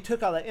right. But he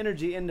took all that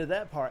energy into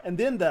that part, and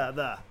then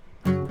the.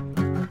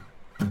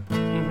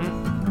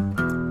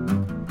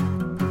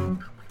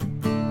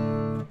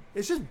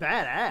 It's just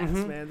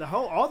badass, man.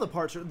 All the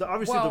parts are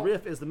obviously the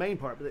riff is the main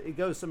part, but it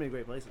goes so many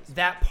great places.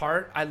 That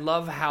part, I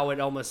love how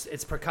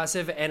it's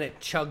percussive and it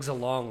chugs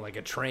along like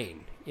a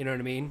train. You know what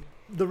I mean?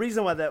 The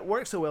reason why that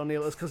works so well,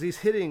 Neil, is because he's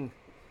playing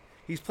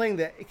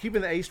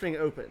keeping the A string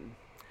open.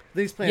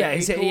 Then he's playing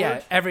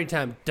every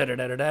time. He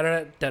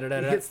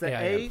hits the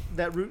A,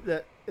 that root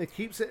that it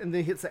keeps it, and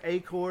then he hits the A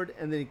chord,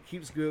 and then he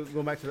keeps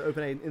going back to the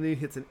open A, and then he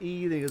hits an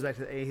E, then he goes back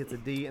to the A, hits a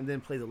D, and then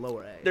plays the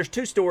lower A. There's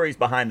two stories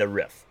behind the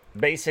riff.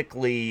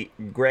 Basically,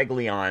 Greg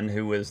Leon,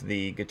 who was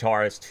the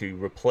guitarist who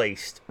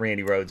replaced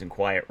Randy Rhoads in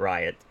Quiet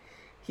Riot,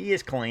 he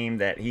has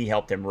claimed that he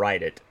helped him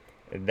write it.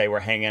 They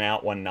were hanging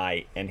out one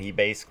night, and he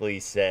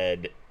basically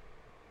said,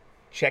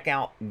 check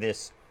out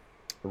this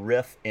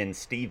riff in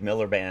Steve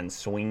Miller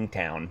Band's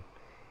Swingtown,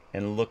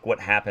 and look what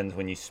happens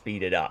when you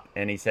speed it up.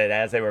 And he said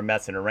as they were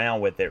messing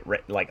around with it,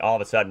 like all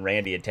of a sudden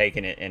Randy had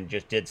taken it and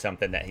just did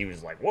something that he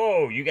was like,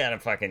 whoa, you gotta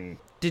fucking...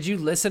 Did you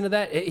listen to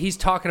that? He's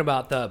talking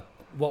about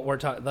what we're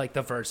talking, like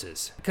the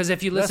verses. Because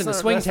if you listen to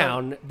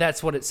Swingtown,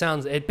 that's what it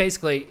sounds. It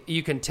basically,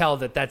 you can tell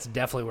that's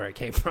definitely where it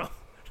came from.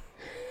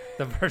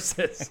 the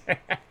verses.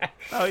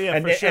 Oh yeah,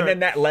 and for sure. And then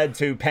that led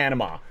to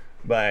Panama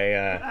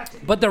by.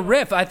 But the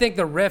riff, I think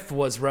the riff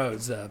was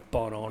Rhodes. Yeah,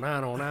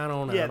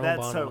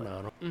 that's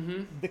so.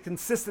 The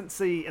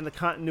consistency and the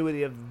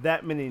continuity of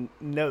that many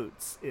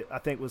notes, I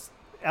think, was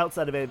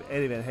outside of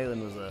Eddie Van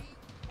Halen was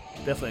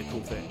definitely a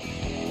cool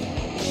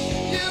thing.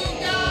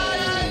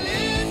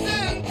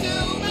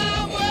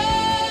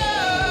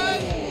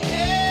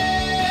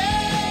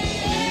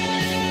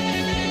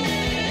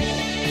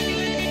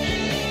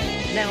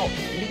 Now,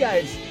 you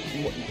guys,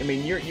 I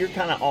mean, you're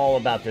kind of all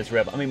about this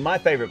riff. I mean, my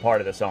favorite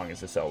part of the song is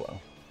the solo.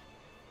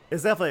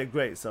 It's definitely a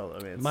great solo.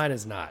 I mean, Mine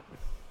is not.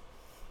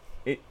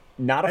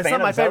 Not a it's fan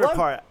not my of the solo? favorite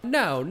part.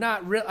 No,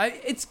 not real.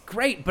 It's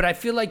great, but I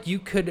feel like you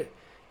could.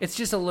 It's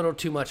just a little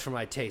too much for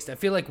my taste. I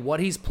feel like what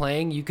he's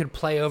playing, you could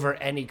play over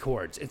any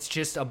chords. It's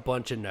just a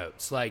bunch of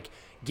notes. Like,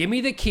 give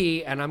me the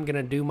key, and I'm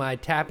gonna do my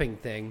tapping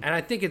thing. And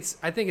I think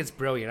it's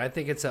brilliant. I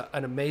think it's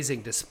an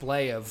amazing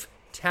display of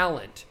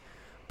talent,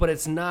 but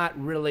it's not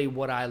really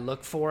what I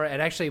look for. And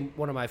actually,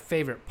 one of my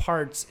favorite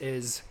parts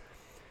is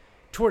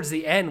towards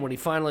the end when he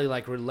finally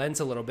like relents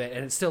a little bit,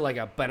 and it's still like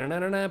a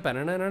ba-na-na-na-na,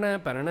 ba-na-na-na-na,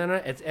 ba-na-na-na.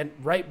 And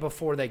right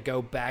before they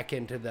go back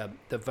into the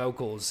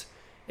vocals,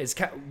 is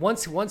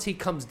once he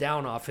comes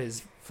down off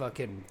his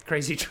fucking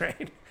crazy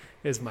train,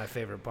 is my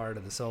favorite part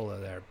of the solo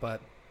there. But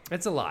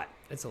it's a lot.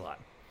 It's a lot.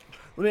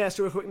 Let me ask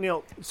you real quick,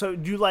 Neil. So,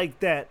 do you like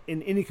that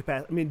in any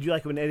capacity? I mean, do you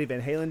like it when Eddie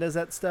Van Halen does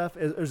that stuff,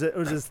 or is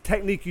this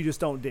technique you just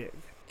don't dig?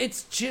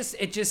 It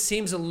just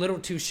seems a little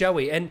too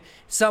showy, and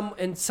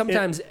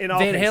sometimes in all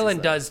Van cases, Halen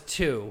though. does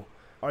too.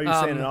 Are you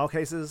saying in all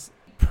cases?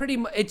 Pretty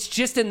much, it's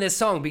just in this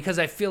song because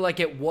I feel like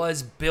it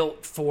was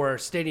built for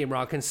Stadium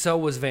Rock, and so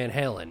was Van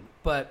Halen.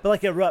 But But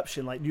like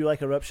Eruption, do you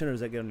like Eruption, or does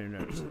that get on your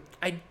nerves?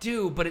 I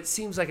do, but it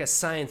seems like a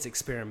science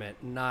experiment,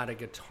 not a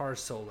guitar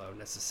solo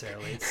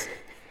necessarily. It's,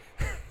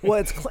 Well,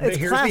 it's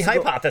Here's classical. the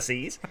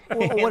hypotheses.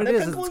 Well, and what it the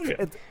is,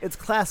 conclusion. it's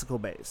classical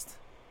based,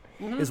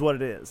 is what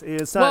it is.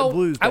 It's not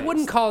blues based. I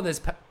wouldn't call this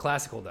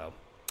classical though.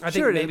 I Sure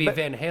think it is, maybe but-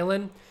 Van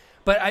Halen.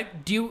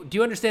 But do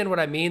you understand what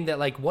I mean? That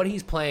like what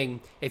he's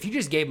playing, if you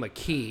just gave him a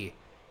key,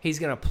 he's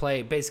gonna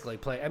basically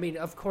play. I mean,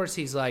 of course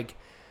he's like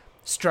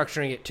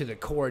structuring it to the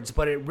chords,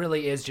 but it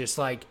really is just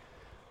like,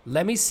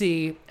 let me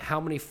see how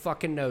many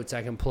fucking notes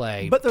I can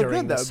play. But they're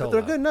during good the though. solo. But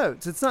they're good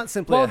notes. It's not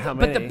simply how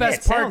many. But the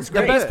best it sounds parts,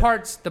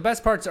 great. the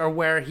best parts are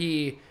where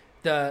he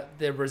the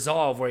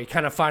resolve where he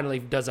kind of finally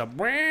does a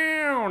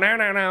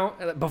now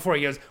before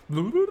he goes.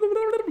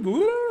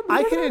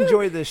 I can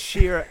enjoy the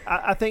sheer.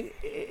 I think,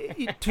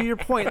 to your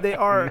point, they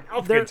are.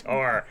 Mouth They're,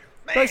 guitar.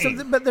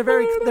 but they're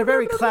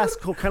very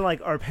classical, kind of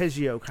like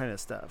arpeggio kind of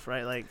stuff,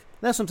 right? Like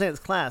that's what I'm saying. It's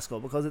classical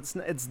because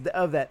it's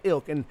of that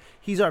ilk, and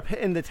he's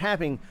in the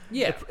tapping.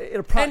 Yeah, it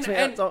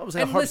approximates almost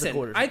like a listen,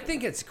 harpsichord. I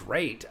think it's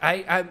great.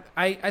 I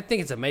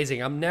think it's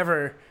amazing. I'm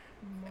never,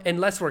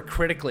 unless we're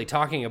critically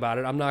talking about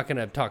it, I'm not going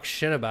to talk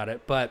shit about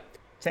it. But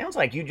Sounds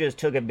like you just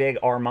took a big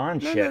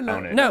Armand shit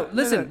on it. no,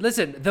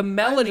 listen. The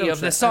melody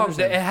of the I song,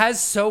 understand. it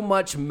has so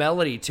much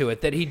melody to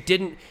it that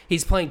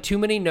he's playing too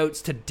many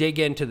notes to dig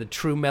into the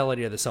true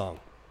melody of the song.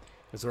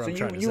 That's what So I'm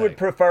trying to you say. would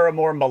prefer a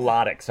more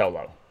melodic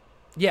solo.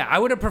 Yeah, I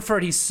would have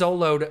preferred he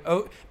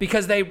soloed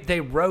because they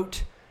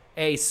wrote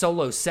a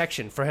solo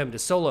section for him to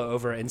solo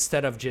over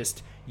instead of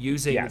just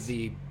using Yes.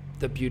 the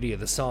beauty of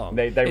the song.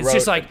 They it's wrote-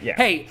 just like, yeah.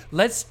 hey,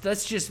 let's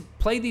just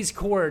play these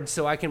chords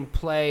so I can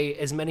play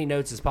as many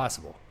notes as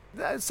possible.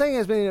 Saying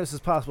as many notes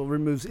as possible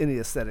removes any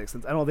aesthetics.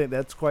 I don't think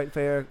that's quite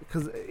fair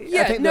because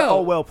Yeah, I think no. they're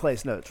all well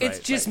placed notes. It's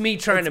right? just Like, me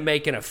trying to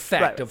make an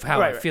effect right, of how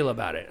right, I feel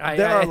about it.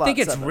 There are I think lots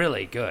it's of it.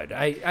 really good.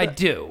 I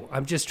do.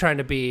 I'm just trying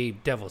to be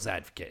devil's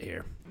advocate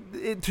here.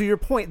 To your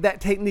point,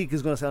 that technique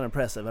is going to sound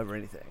impressive over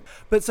anything.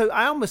 But so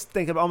I almost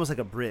think of it almost like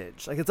a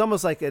bridge. Like it's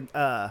almost like it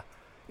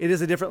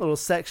is a different little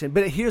section.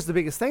 But here's the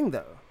biggest thing,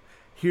 though.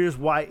 Here's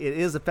why it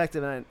is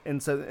effective,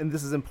 and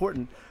this is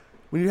important.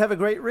 When you have a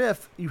great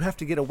riff, you have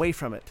to get away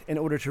from it in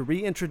order to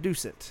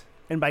reintroduce it.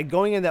 And by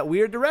going in that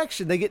weird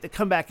direction, they get to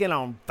come back in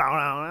on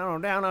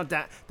down.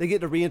 They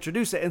get to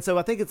reintroduce it. And so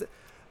I think it's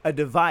a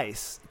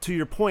device. To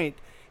your point,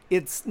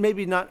 it's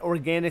maybe not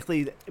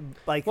organically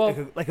like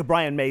a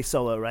Brian May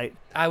solo, right?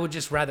 I would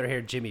just rather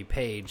hear Jimmy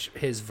Page,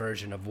 his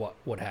version of what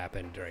would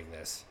happen during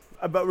this.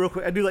 But real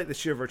quick, I do like the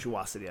sheer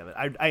virtuosity of it.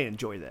 I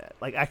enjoy that.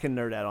 Like I can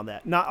nerd out on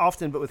that. Not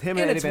often, but with him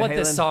and And Eddie it's Van what Halen.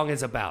 this song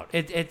is about.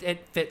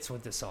 It fits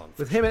with the song.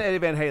 With him and Eddie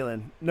Van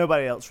Halen,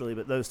 nobody else really,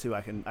 but those two,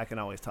 I can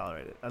always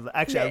tolerate it.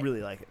 Actually, I Yeah.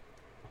 really like it.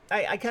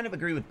 I kind of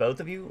agree with both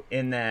of you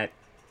in that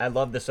I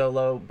love the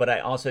solo, but I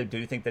also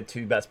do think the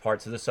two best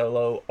parts of the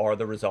solo are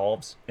the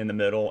resolves in the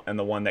middle and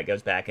the one that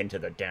goes back into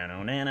the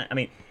down-o-nana. I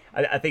mean,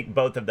 I think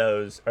both of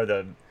those are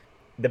the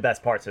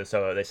best parts of the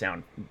solo. They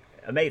sound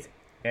amazing.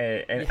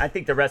 And I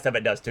think the rest of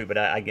it does too, but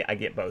I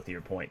get both of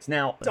your points.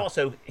 Now, it's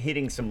also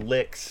hitting some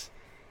licks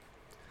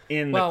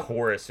in the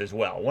chorus as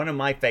well. One of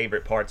my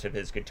favorite parts of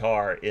his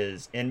guitar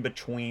is in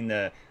between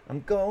the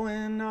I'm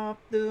going off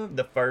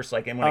the first,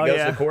 like, and when it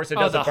goes to the chorus, it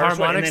does the first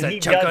one, and then he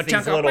does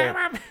these little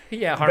yeah, but then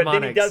he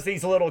harmonics. does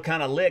these little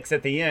kind of licks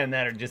at the end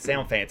that are just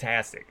sound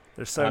fantastic.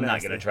 They're so I'm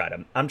nasty. not going to try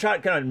to. I'm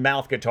trying to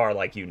mouth guitar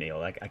like you, Neil.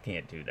 I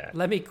can't do that.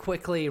 Let me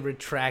quickly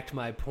retract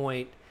my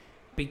point,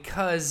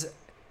 because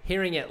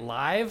hearing it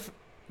live,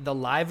 the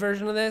live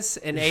version of this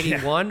in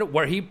 81,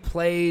 where he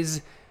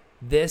plays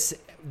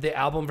the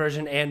album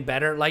version and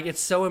better, like,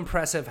 it's so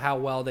impressive how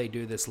well they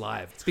do this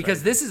live.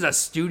 Because this is a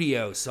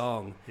studio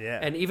song. Yeah.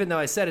 And even though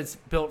I said it's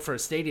built for a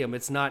stadium,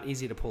 it's not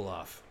easy to pull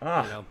off.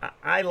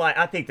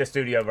 I think the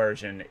studio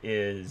version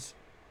is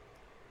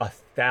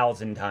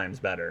 1,000 times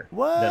better.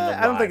 What? Than the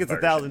I don't think live it's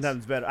 1,000 versions.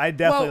 times better. I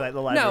definitely Well, like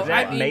the live no, version.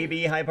 I That mean- may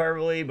be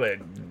hyperbole,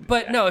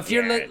 But no, if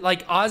you're Yeah.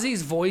 like,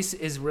 Ozzy's voice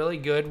is really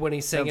good when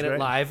he's singing Sounds it great.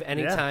 live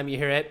anytime you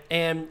hear it.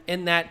 And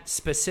in that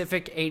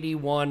specific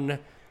 81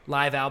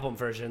 live album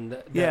version, the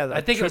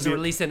I think it was tribute-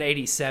 released in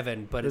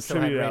 87, but the it still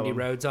had tribute Randy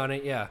album. Rhoads on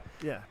it. Yeah.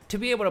 Yeah. To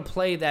be able to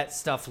play that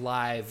stuff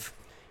live,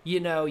 you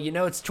know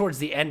it's towards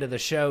the end of the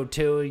show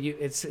too.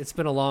 It's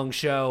been a long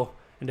show,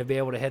 and to be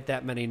able to hit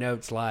that many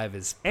notes live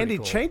is pretty And he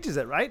cool. changes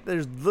it, right?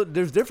 There's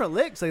different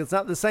licks. Like, it's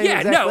not the same Yeah,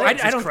 exact no, licks.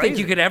 I It's don't think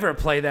crazy. you could ever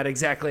play that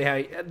exactly how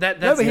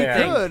that's No, but he the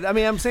thing. could. I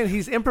mean, I'm saying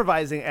he's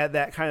improvising at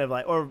that kind of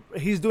like, or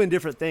he's doing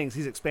different things.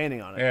 He's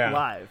expanding on it Yeah.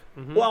 live.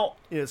 Well,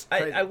 It's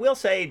crazy. I will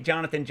say,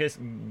 Jonathan, just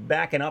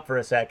backing up for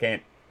a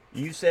second,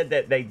 you said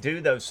that they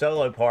do those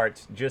solo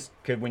parts just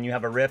because when you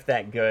have a riff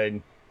that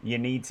good, you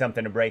need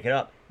something to break it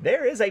up.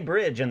 There is a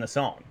bridge in the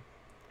song,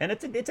 and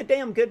it's a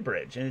damn good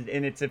bridge, and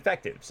it's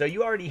effective. So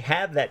you already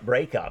have that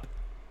breakup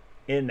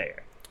in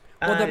there.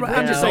 Well, the I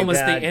bridge is know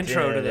almost the that,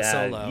 intro to the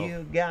solo.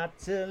 You got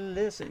to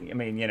listen. I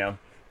mean,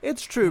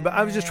 It's true, but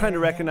I was just trying to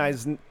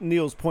recognize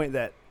Neil's point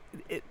that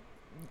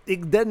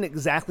it doesn't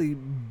exactly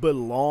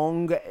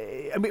belong.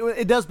 I mean,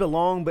 it does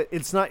belong, but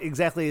it's not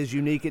exactly as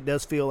unique. It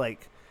does feel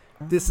like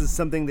this is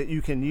something that you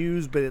can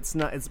use, but it's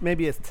not. It's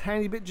maybe a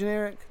tiny bit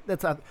generic.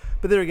 That's not.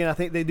 But there again, I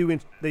think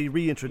they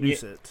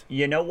reintroduce it.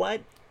 You know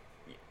what?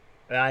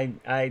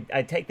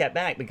 I take that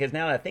back, because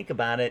now that I think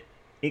about it,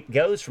 it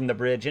goes from the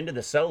bridge into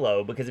the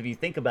solo, because if you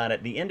think about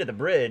it, the end of the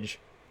bridge,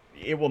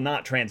 it will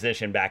not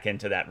transition back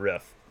into that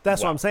riff.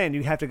 That's what I'm saying.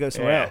 You have to go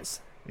somewhere Yeah.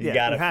 else. You Yeah,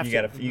 gotta have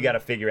to. you gotta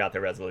figure out the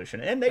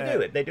resolution, and they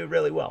do it. They do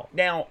really well.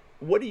 Now,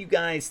 what do you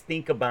guys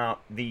think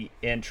about the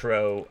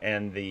intro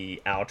and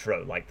the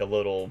outro? Like the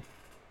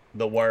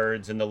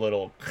words and that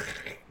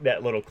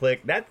little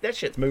click. That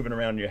shit's moving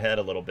around in your head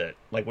a little bit.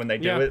 Like when they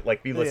do Yeah. it, like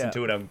if you listen Yeah.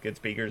 to it on good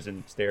speakers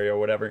and stereo or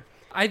whatever.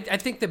 I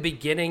think the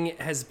beginning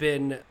has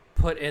been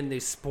put in the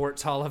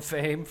Sports Hall of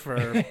Fame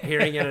for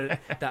hearing it,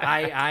 the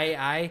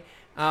I.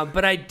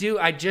 But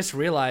I just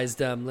realized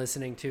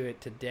listening to it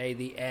today,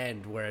 the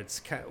end, where it's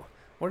kind of,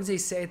 what does he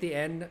say at the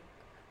end?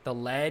 The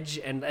ledge,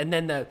 and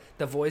then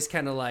the voice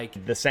kind of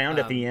like... The sound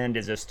at the end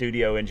is a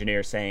studio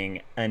engineer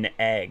saying an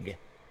egg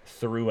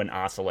through an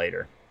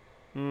oscillator.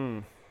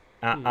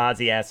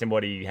 Ozzy asked him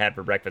what he had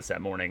for breakfast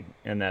that morning,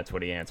 and that's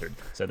what he answered.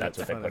 So that's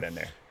what they put in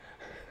there.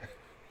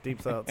 Deep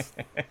thoughts.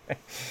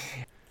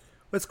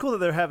 But it's cool that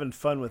they're having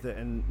fun with it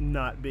and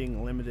not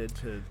being limited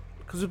to.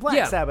 Because with Black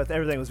Yeah. Sabbath,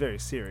 everything was very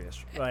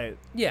serious, right?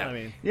 Yeah. I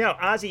mean,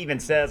 Ozzy even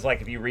says,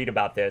 like, if you read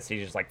about this,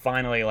 he's just like,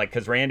 finally, like,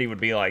 because Randy would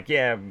be like,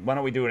 yeah, why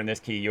don't we do it in this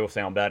key? You'll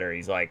sound better.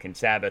 He's like, in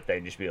Sabbath,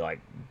 they'd just be like,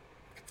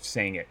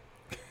 sing it.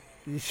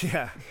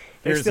 yeah.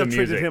 They Here's still the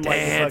treated music. him like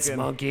a Dance, fucking.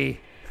 monkey.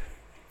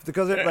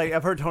 Because like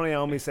I've heard Tony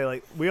Iommi say,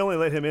 like, we only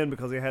let him in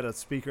because he had a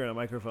speaker and a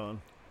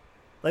microphone.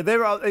 Like they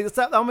were, it's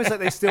almost like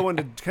they still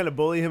wanted to kind of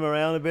bully him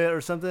around a bit or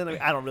something. I mean,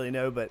 I don't really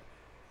know, but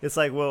it's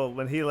like, well,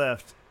 when he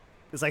left,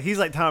 it's like he's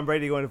like Tom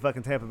Brady going to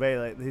fucking Tampa Bay.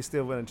 Like he's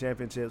still winning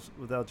championships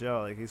without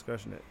y'all. Like he's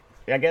crushing it.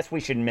 I guess we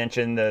should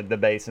mention the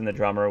bass and the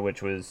drummer,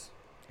 which was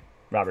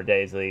Robert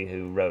Daisley,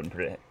 who wrote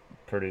and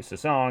produced the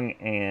song,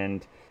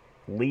 and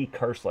Lee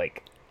Kerslake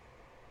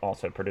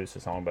also produced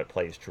the song but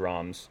plays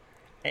drums.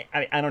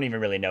 I don't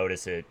even really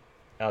notice it,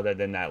 other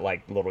than that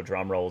like little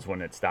drum rolls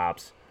when it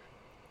stops.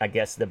 I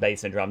guess the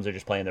bass and drums are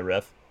just playing the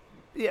riff.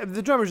 Yeah,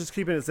 the drummer's just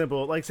keeping it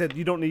simple. Like I said,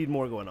 you don't need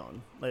more going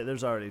on. Like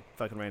there's already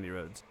fucking Randy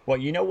Rhoads. Well,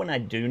 you know when I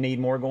do need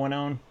more going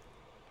on?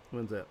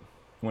 When's that?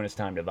 When it's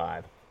time to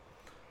vibe.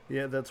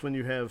 Yeah, that's when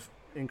you have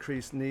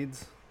increased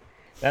needs.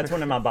 That's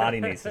when my body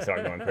needs to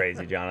start going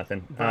crazy,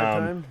 Jonathan. Vibe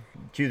time.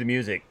 Cue the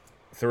music.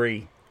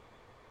 3,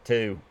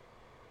 2,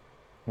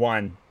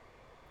 1.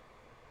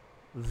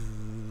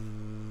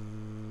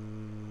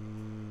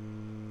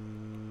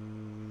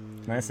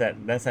 That's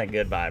that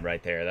good vibe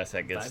right there. That's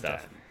that good Vibe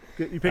stuff. time.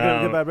 You picking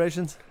up good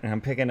vibrations? And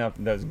I'm picking up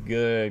those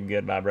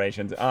good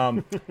vibrations.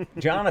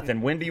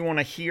 Jonathan, when do you want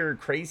to hear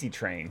Crazy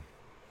Train?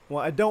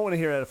 Well, I don't want to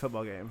hear it at a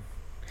football game.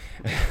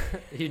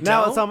 You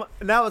Now don't?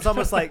 it's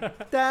almost like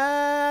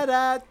da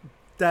da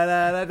da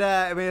da da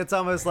da. I mean, it's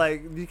almost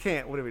like you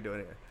can't. What are we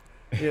doing here?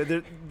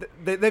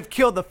 Yeah, they've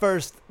killed the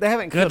first. They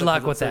haven't. Killed Good it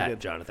luck 'cause with it's so that, good.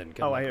 Jonathan.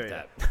 Good Oh, luck I hear with you.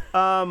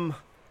 that.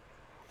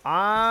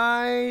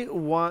 I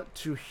want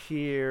to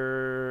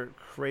hear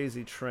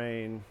Crazy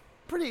Train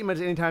pretty much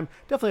anytime.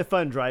 Definitely a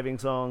fun driving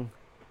song.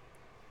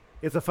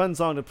 It's a fun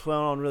song to put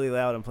on really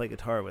loud and play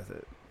guitar with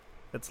it.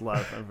 It's a lot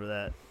of fun for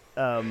that.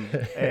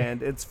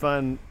 And it's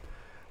fun,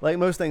 like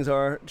most things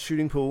are,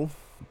 shooting pool.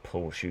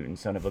 Pool shooting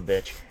son of a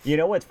bitch. You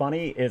know what's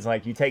funny is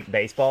like you take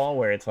baseball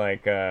where it's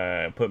like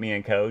put me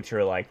in coach,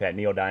 or like that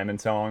Neil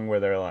Diamond song where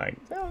they're like,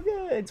 so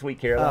good, Sweet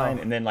Caroline,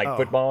 and then like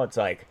football it's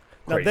like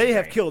Now Crazy they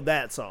have Train. killed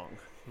that song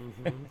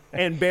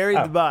and buried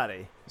the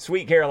body.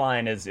 Sweet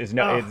Caroline is it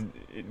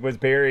was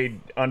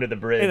buried under the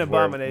bridge An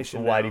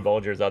abomination where Whitey now.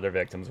 Bulger's other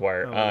victims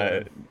were.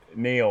 man.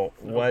 Neil,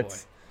 boy.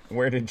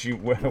 where did you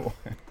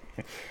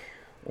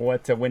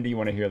when do you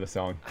want to hear the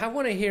song? I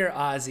want to hear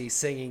Ozzy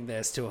singing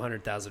this to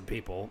 100,000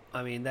 people.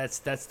 I mean, that's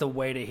the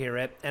way to hear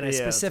it. And I Yeah,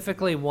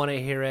 specifically want to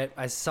hear it.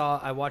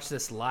 I watched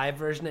this live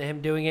version of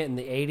him doing it in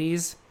the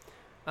 80s.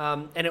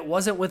 And it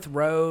wasn't with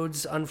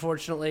Rhodes,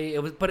 unfortunately.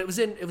 It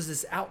was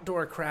this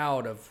outdoor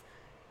crowd of,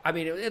 I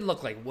mean, it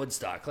looked like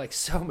Woodstock, like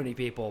so many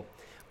people.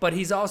 But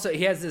he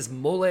has this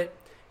mullet,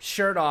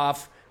 shirt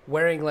off,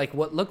 wearing like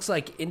what looks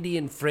like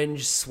Indian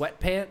fringe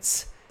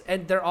sweatpants.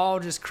 And they're all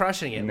just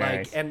crushing it,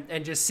 Nice. like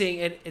and just seeing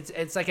it.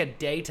 It's like a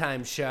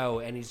daytime show,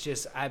 and he's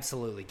just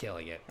absolutely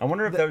killing it. I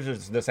wonder if those are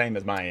the same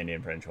as my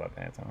Indian French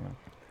sweatpants. I don't know.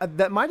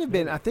 That might have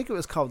been, I think it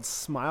was called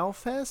Smile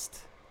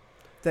Fest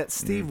that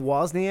Steve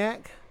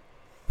Wozniak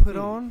put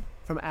on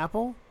from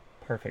Apple.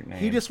 Perfect name.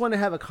 He just wanted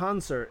to have a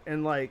concert,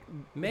 and like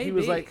he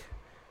was Maybe. like,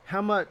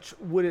 how much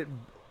would it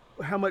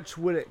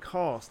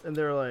cost? And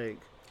they're like,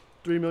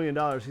 $3 million.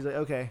 He's like,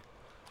 okay.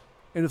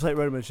 And just like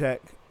wrote him a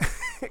check.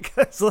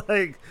 Because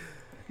like,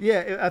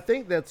 yeah, I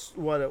think that's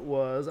what it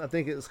was. I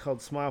think it's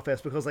called Smile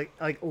Fest because like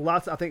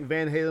lots. I think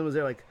Van Halen was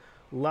there. Like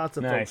lots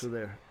of Nice. folks were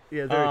there.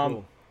 Yeah, very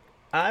cool.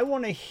 I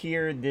want to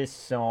hear this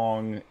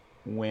song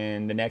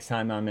when the next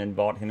time I'm in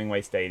Vaught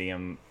Hemingway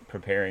Stadium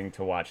preparing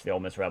to watch the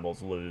Ole Miss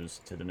Rebels lose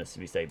to the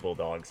Mississippi State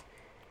Bulldogs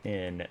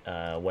in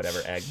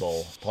whatever Egg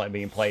Bowl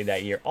being played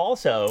that year.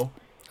 Also,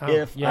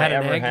 if you I had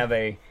an ever egg? have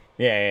a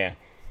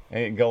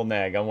golden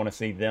egg, I want to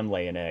see them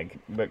lay an egg.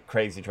 But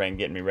Crazy Train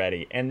getting me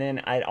ready. And then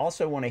I'd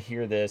also want to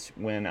hear this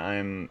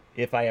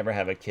if I ever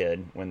have a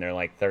kid when they're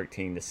like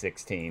 13 to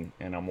 16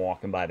 and I'm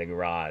walking by the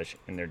garage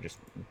and they're just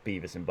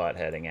Beavis and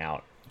Butt-heading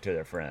out to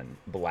their friend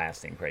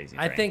blasting Crazy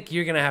Train. I think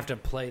you're gonna have to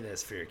play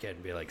this for your kid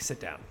and be like, sit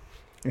down.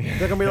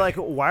 They're gonna be like,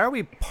 why are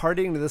we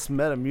partying to this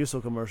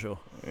Metamucil commercial?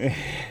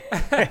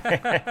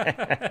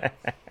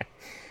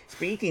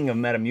 Speaking of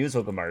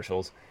Metamucil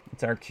commercials,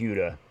 it's our cue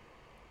to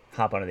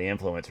hop onto the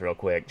influence real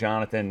quick.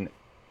 Jonathan,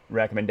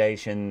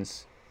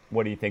 recommendations.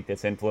 What do you think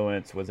this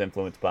influence was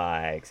influenced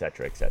by, et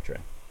cetera, et cetera?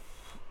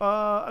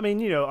 I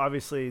mean,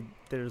 obviously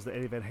there's the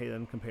Eddie Van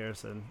Halen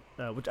comparison,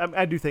 which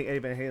I do think Eddie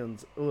Van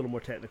Halen's a little more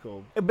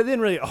technical. But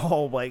then really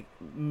all like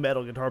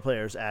metal guitar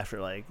players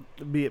after, like,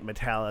 be it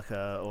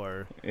Metallica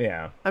or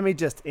Yeah. I mean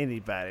just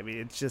anybody. I mean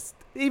it's just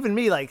even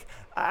me. Like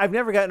I've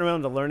never gotten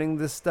around to learning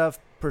this stuff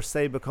per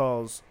se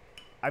because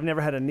I've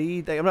never had a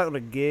need. Like, I'm not going to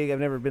gig. I've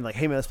never been like,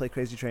 hey man, let's play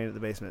Crazy Train at the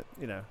basement.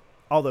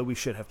 Although we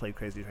should have played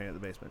Crazy Train at the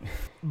basement.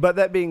 But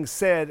that being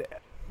said,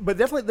 but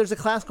definitely there's a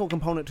classical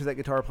component to that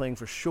guitar playing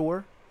for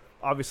sure.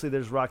 Obviously,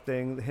 there's rock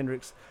thing, the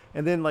Hendrix,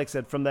 and then, like I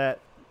said, from that,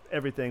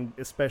 everything,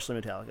 especially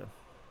Metallica.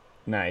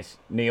 Nice.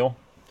 Neil?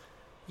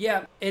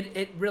 Yeah,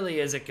 it really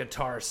is a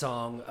guitar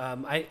song.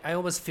 I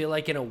almost feel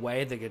like in a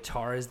way the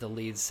guitar is the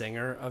lead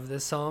singer of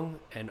this song,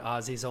 and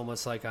Ozzy's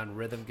almost like on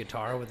rhythm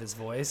guitar with his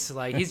voice.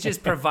 Like he's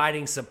just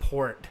providing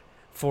support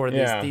for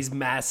these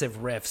massive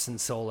riffs and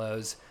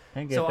solos.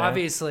 I get So that.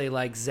 obviously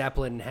like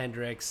Zeppelin,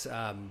 Hendrix,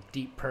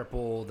 Deep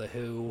Purple, The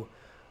Who,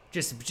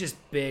 just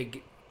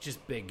big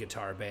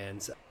guitar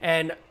bands.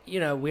 And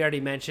we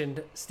already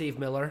mentioned Steve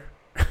Miller.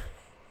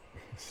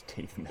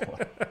 Steve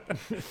Miller.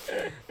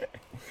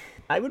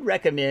 I would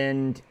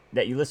recommend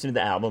that you listen to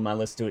the album. I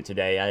listened to it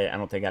today. I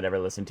don't think I'd ever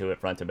listened to it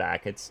front to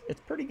back. It's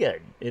pretty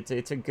good. It's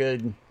a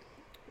good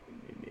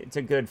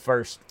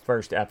first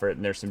effort,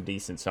 and there's some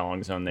decent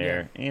songs on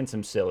there and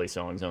some silly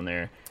songs on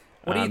there.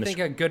 What do you think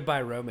of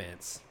Goodbye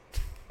Romance?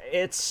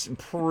 It's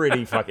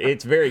pretty fucking.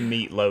 It's very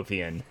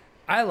meatloafian.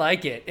 I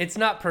like it. It's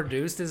not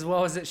produced as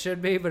well as it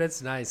should be, but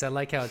it's nice. I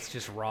like how it's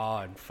just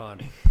raw and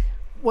fun.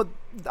 Well,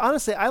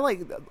 honestly, I like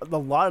a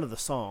lot of the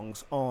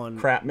songs on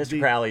Mr.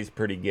 Crowley's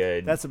pretty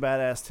good. That's a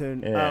badass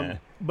tune. Yeah.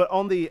 But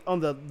on the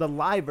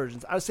live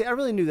versions, I would say I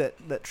really knew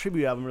that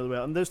tribute album really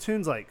well. And those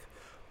tunes like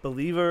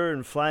Believer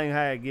and Flying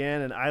High Again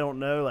and I Don't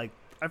Know, like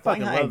I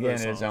Flying fucking High love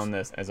those Again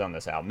songs. is on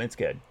this album. It's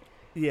good.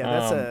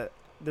 Yeah,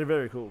 they're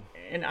very cool.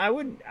 And I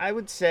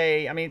would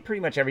say, I mean, pretty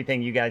much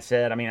everything you guys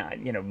said. I mean,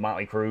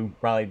 Motley Crue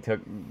probably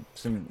took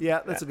some. Yeah,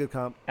 that's a good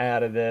comp.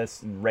 Out of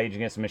this, Rage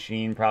Against the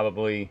Machine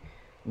probably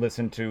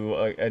listened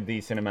to a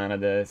decent amount of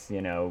this.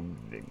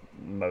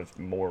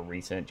 More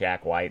recent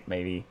Jack White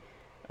maybe,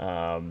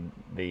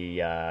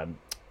 the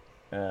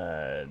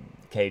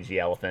Cage the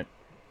Elephant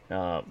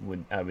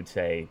I would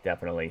say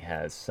definitely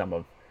has some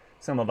of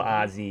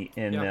Ozzy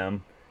in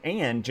them.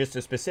 And just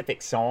a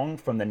specific song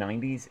from the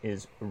 90s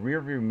is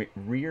Rear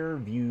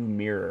View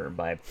Mirror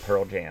by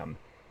Pearl Jam.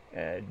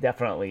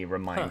 Definitely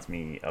reminds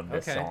me of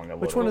this song a little bit.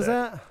 Which one is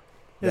that?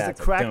 Is it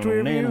Cracked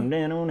Rear View?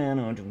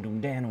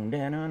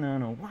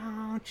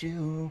 Want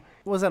you.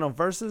 Was that on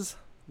Versus?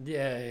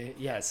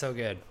 Yeah, so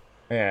good.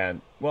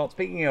 And, well,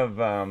 speaking of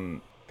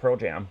Pearl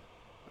Jam,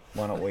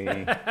 Why don't we?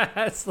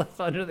 Slip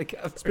under the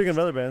covers. Speaking of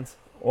other bands,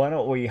 Why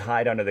don't we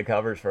hide under the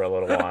covers for a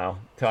little while?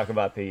 Talk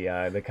about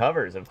the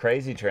covers of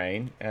Crazy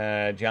Train.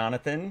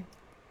 Jonathan,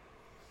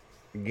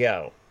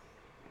 go.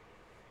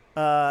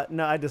 no,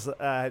 I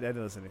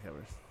didn't listen to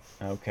covers.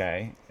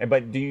 Okay,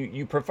 but do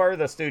you prefer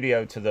the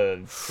studio to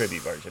the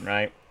tribute version,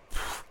 right?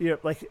 Yeah,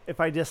 like if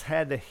I just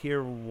had to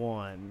hear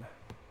one.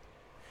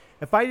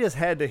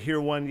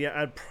 Yeah,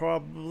 I'd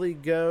probably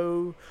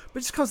go, but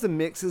just because the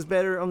mix is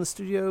better on the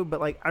studio. But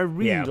like, I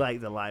really like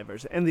the live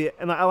version,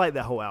 and I like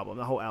the whole album.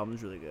 The whole album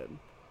is really good.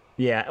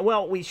 Yeah,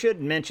 well, we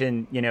should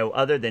mention,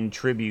 other than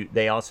tribute,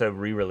 they also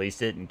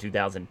re-released it in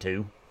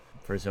 2002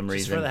 for some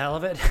reason. Just for the hell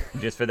of it.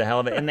 Just for the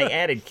hell of it, and they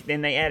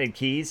added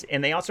keys,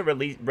 and they also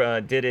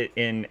did it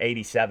in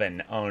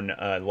 '87 on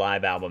a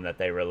live album that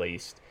they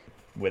released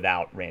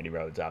without Randy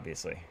Rhoads,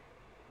 obviously.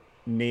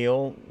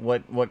 Neil,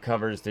 what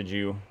covers did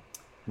you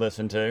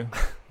listen to?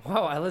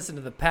 Wow, I listened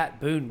to the Pat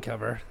Boone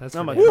cover. That's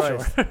Oh my pretty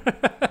Christ. sure.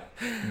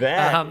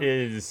 That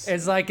is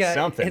It's like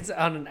something. It's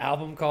on an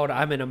album called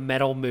 "I'm in a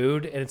Metal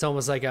Mood," and it's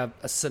almost like a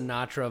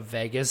Sinatra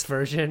Vegas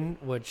version,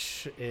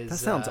 which is That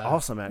sounds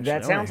awesome. Actually, That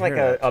I wanna sounds like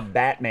hear a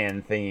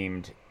Batman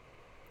themed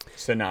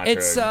Sinatra.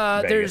 It's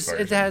Vegas it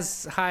version.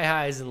 has high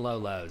highs and low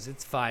lows.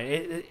 It's fine.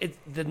 It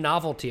the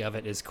novelty of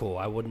it is cool.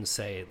 I wouldn't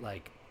say it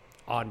like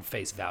on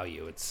face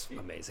value. It's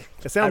amazing.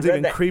 It sounds I read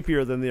even that-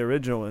 creepier than the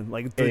original one.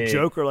 Like the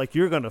Joker, like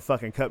you're gonna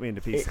fucking cut me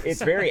into pieces.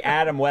 It's very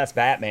Adam West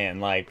Batman,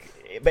 like.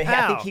 But I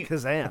How? think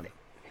Kazam.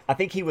 I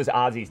think he was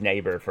Ozzy's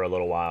neighbor for a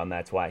little while, and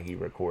that's why he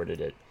recorded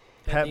it.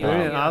 Pat the Boone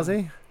only, and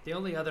Ozzy. The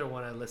only other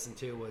one I listened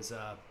to was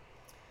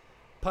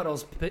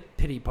Puddle's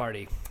Pity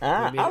Party.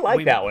 I We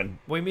like that one.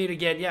 We meet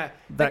again. Yeah,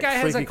 That that guy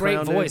has a freaky great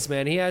clown dude? voice,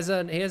 man. He has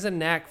a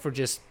knack for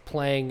just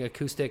playing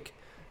acoustic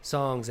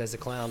songs as a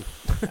clown.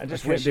 I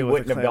just can't wish he deal with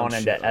wouldn't the have gone clown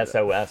into shit like that.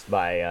 SOS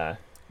by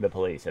the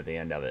Police at the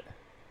end of it.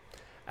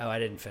 Oh, I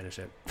didn't finish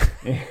it.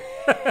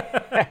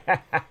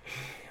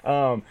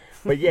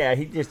 But yeah,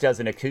 he just does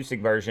an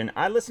acoustic version.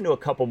 I listened to a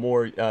couple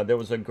more. There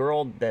was a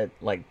girl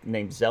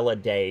named Zella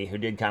Day who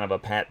did kind of a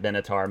Pat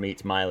Benatar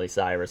meets Miley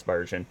Cyrus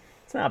version.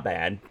 It's not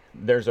bad.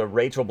 There's a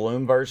Rachel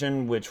Bloom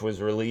version which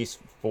was released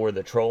for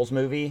the Trolls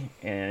movie,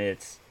 and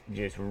it's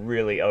just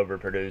really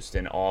overproduced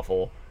and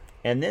awful.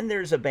 And then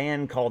there's a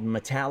band called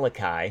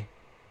Metallica,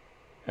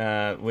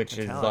 which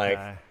is like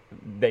Metallica.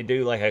 they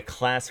do like a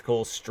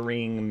classical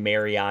string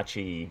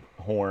mariachi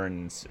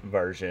horns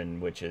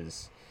version, which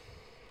is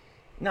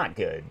not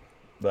good,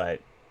 but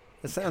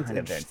It sounds kind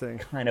interesting.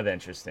 Kind of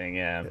interesting,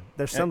 yeah.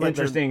 There sounds like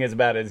they're- interesting is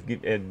about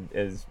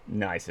as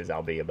nice as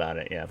I'll be about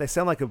it. Yeah. They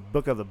sound like a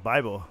book of the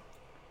Bible.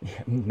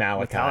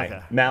 Malachi.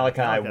 Metallica. Malachi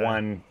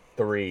Metallica.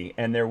 1-3,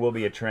 and there will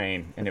be a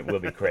train, and it will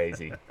be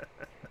crazy,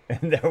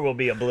 and there will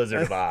be a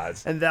Blizzard of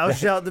Oz. And thou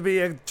shalt be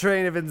a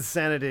train of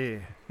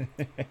insanity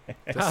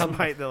to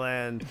smite the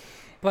land.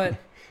 But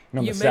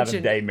On you the mentioned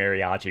seventh day,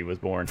 mariachi was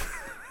born.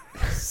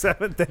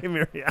 Seventh day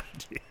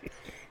mariachi.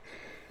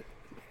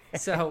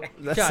 so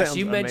That Josh, sounds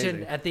you mentioned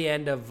amazing. at the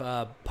end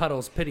of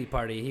Puddle's Pity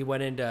Party, he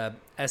went into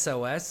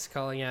SOS,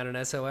 calling out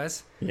an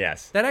SOS.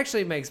 Yes. That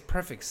actually makes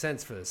perfect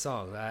sense for the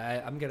song.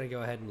 I'm gonna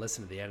go ahead and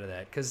listen to the end of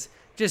that because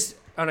just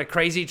on a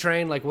crazy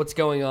train, like what's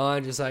going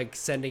on, just like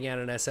sending out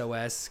an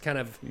SOS, kind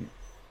of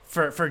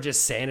for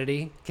just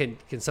sanity. Can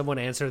someone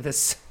answer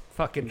this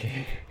fucking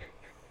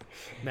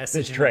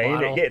message? This in a train,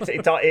 bottle?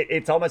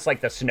 it's almost like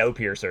the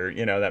Snowpiercer,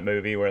 that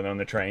movie where they're on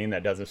the train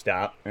that doesn't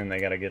stop and they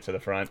got to get to the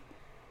front.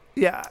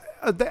 Yeah,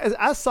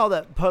 I saw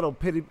that Puddle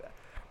Pity.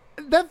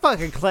 That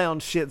fucking clown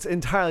shit's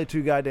entirely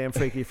too goddamn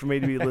freaky for me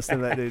to be listening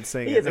to that dude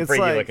sing. He is a It's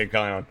freaky like, looking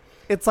clown.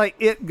 It's like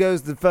it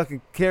goes to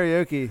fucking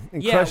karaoke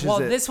and Yeah, crushes well,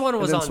 it. this one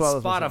and was then on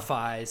swallows himself.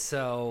 Spotify,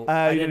 so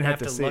I you didn't have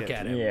to see look it.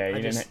 at him. Yeah,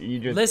 I you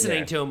just listening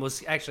yeah. to him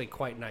was actually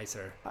quite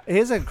nicer. He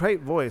has a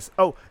great voice.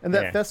 Oh, and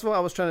that Yeah. festival I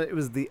was trying to. It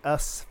was the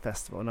Us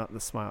Festival, not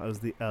the Smile. It was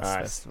the Us Us.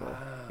 Festival.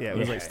 Yeah, it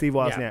was Yeah. like Steve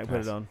Wozniak Yeah. put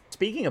it on.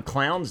 Speaking of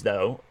clowns,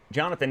 though,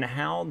 Jonathan,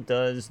 how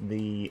does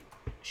the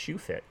shoe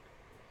fit?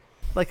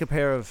 Like a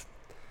pair of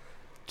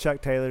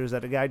Chuck Taylors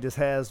that a guy just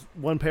has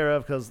one pair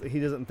of because he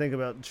doesn't think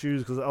about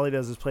shoes because all he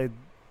does is play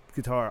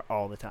guitar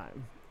all the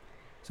time.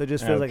 So it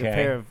just feels like a Okay.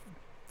 pair of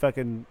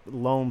fucking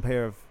lone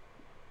pair of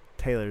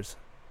Taylors.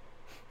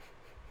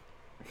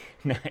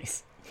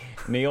 Nice.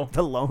 Neil?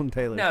 The lone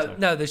Taylors.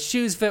 No, the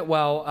shoes fit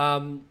well,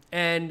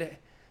 and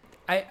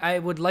I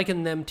would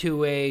liken them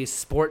to a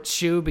sports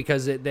shoe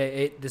because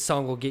the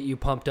song will get you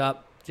pumped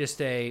up.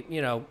 Just a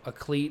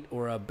cleat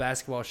or a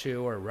basketball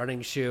shoe or a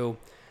running shoe.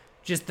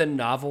 Just the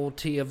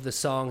novelty of the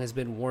song has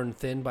been worn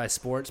thin by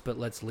sports, but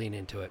let's lean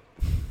into it.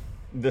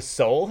 The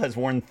soul has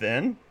worn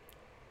thin?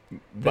 The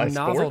By sports?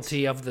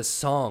 novelty of the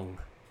song.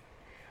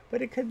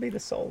 But it could be the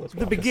soul as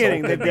well.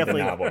 beginning, The they soul could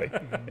be the definitely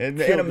novelty. in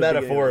killed a the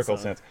metaphorical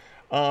beginning of sense.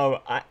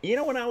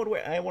 What I would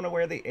wear? I want to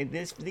wear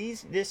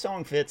this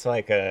song fits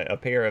like a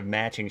pair of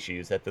matching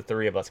shoes that the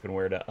three of us can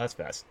wear to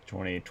UsFest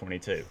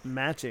 2022.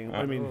 Matching.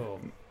 I mean, Oh.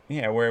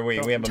 Yeah, where we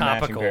have a matching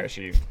Topical. pair of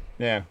shoes.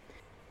 Yeah.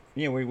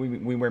 Yeah, we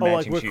wear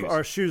like matching shoes.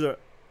 our shoes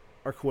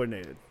are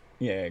coordinated.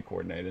 Yeah,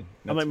 coordinated.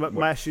 I'm like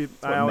my shoes.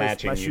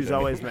 My shoes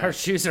always match. Her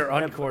shoes are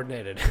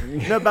uncoordinated.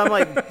 No, but I'm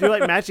like, do you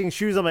like matching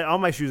shoes? I'm like, all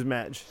my shoes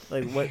match.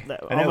 Like what?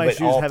 All my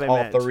shoes have a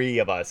match. All three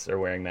of us are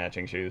wearing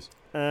matching shoes.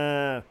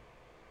 Not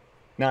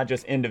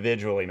just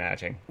individually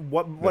matching.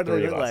 What do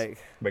they look like?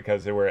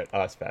 Because they were at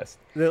Us Fest.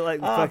 They're like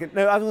fucking.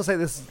 No, I was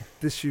gonna say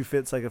this shoe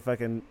fits like a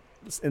fucking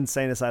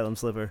insane asylum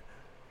slipper.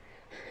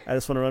 I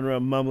just want to run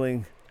around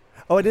mumbling.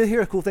 Oh, I did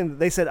hear a cool thing.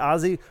 They said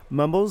Ozzy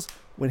mumbles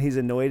when he's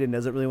annoyed and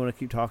doesn't really want to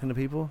keep talking to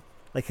people.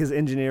 Like his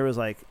engineer was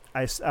like,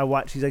 I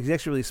watched. He's like, he's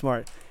actually really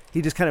smart.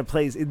 He just kind of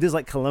plays. It does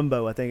like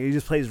Columbo, I think. He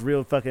just plays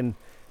real fucking.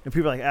 And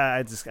people are like,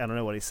 I don't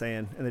know what he's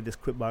saying, and they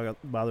just quit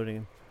bothering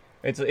him.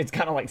 It's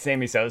kind of like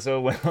Sammy Sosa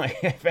when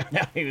like I found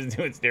out he was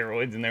doing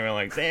steroids and they were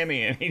like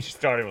Sammy and he just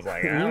started was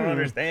like I don't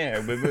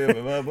understand.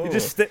 He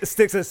just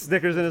sticks his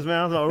Snickers in his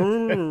mouth. He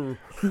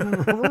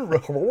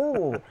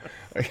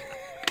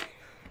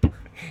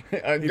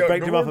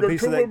baked him off a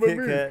piece of that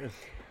Kit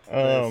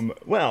Kat.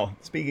 Well,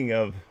 speaking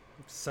of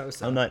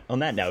Sosa. On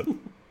that note,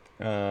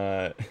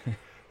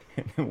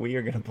 we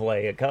are gonna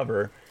play a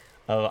cover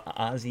of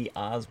Ozzy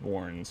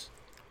Osbourne's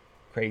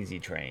 "Crazy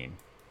Train."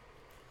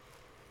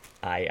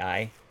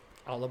 Aye.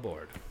 All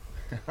aboard.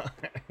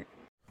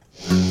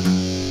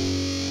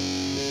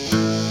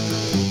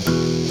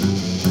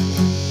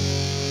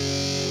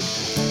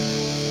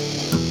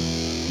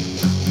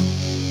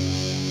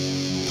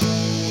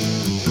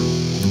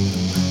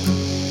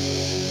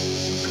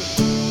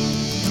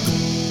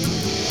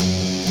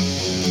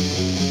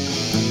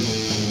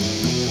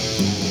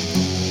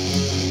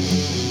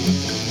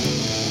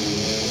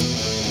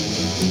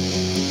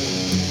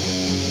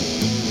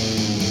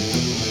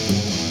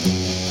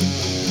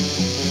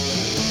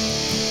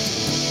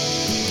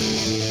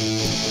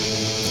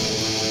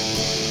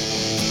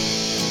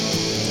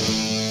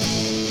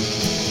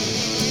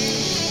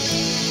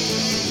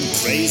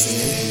 Crazy,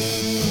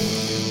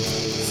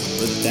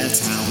 but that's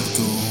how it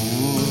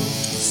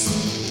goes.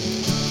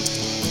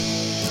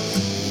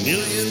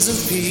 Millions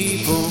of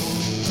people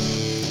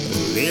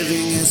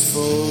living as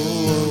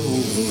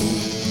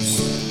foes.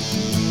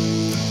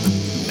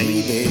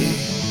 Maybe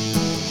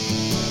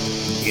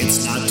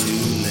it's not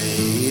too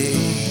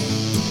late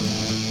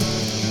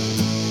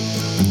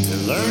to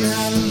learn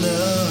how to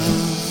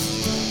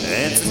love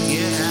and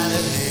forget how to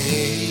hate.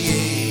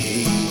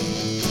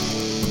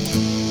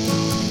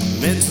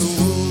 Mental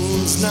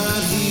wounds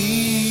not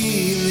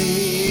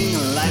healing,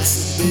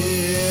 life's a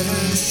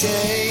bitter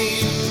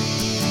shame.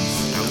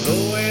 I'm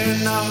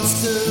going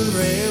off the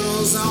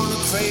rails on a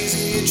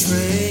crazy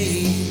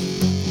train.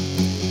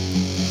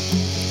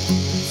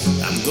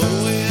 I'm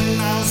going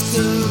off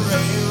the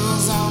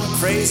rails on a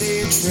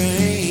crazy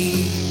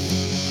train.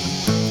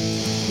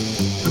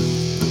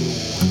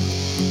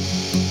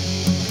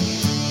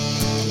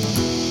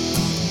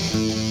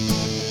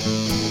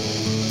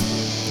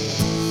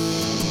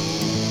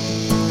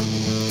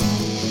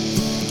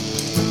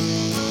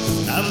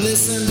 I've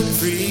listened to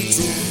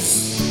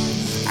preachers,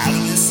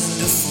 I've listened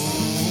to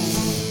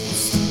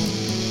fools,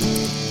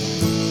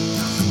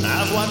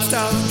 I've watched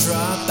all the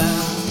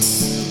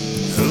dropouts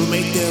who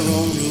make their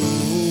own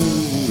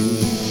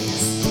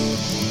rules.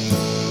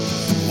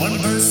 One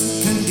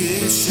person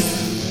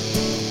conditioned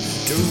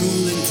to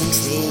rule and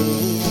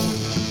control.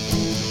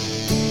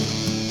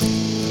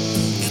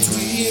 It's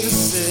we that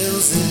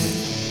fills it,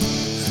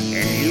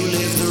 and you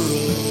live the role.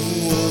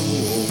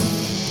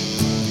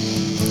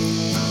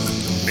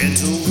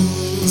 Mental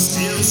wounds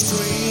still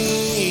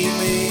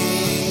screaming,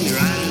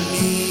 driving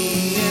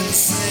me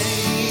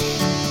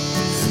insane.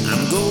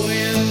 I'm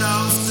going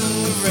off the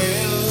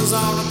rails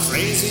on a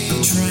crazy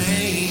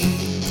train.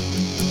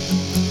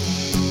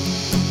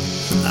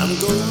 I'm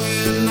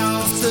going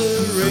off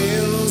the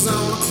rails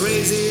on a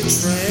crazy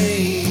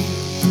train.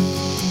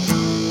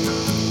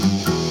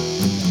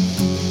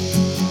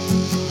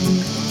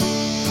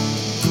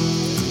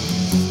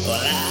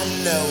 Well, I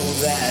know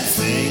that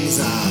things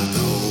are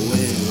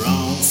going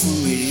wrong for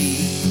me,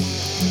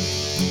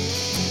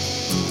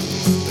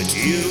 but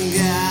you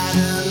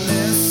gotta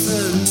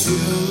listen to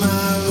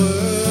my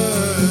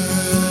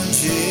words,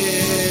 yeah.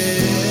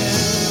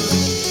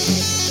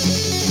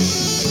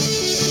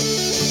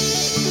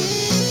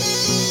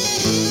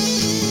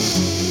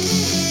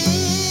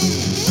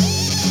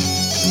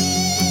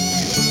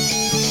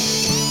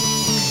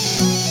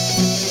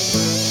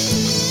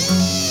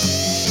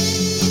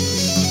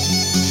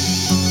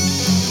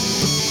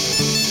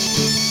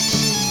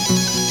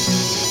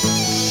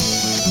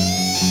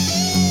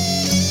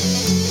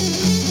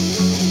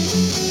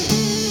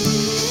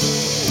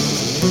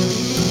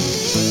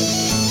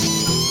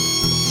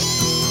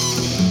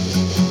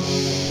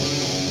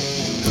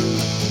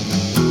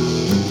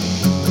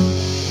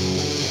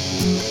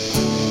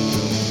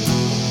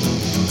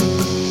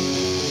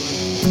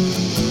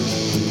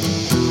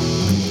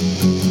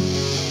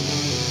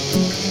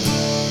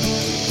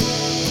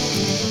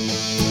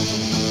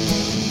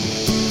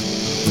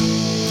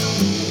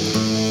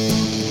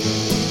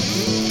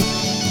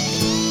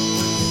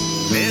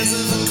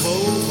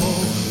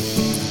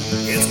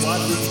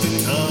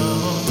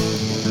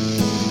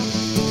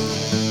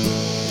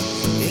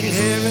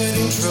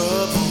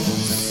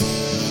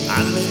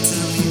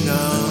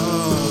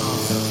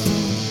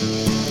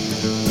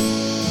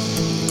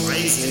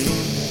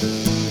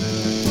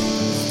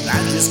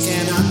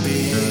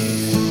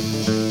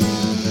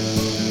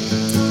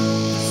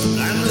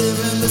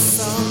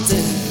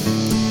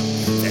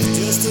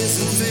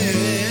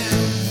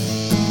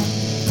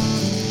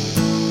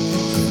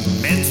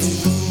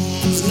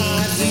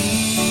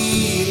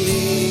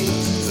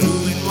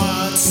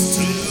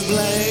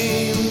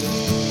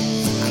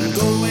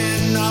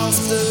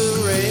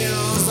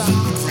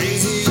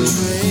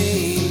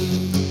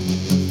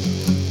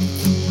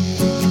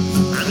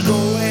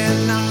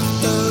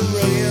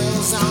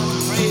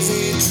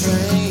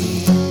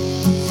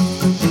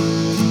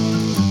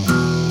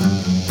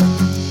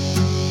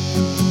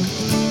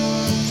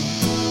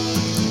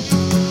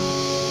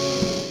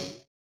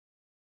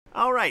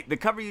 right, the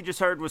cover you just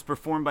heard was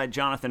performed by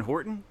Jonathan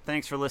Horton.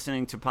 Thanks for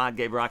listening to Pod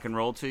Gave Rock and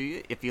Roll to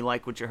you. If you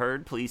like what you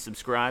heard, please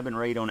subscribe and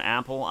rate on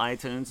Apple,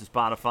 iTunes,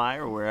 Spotify,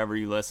 or wherever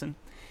you listen.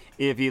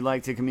 If you'd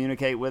like to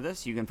communicate with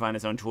us, you can find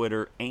us on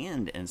Twitter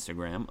and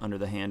Instagram under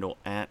the handle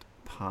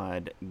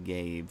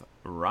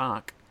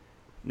 @PodGaveRock.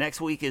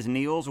 Next week is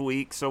Neil's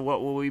week, so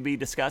what will we be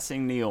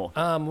discussing, Neil?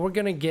 We're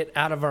going to get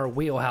out of our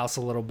wheelhouse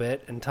a little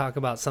bit and talk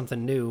about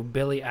something new.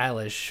 Billie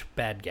Eilish,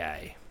 Bad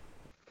Guy.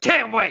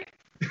 Can't wait.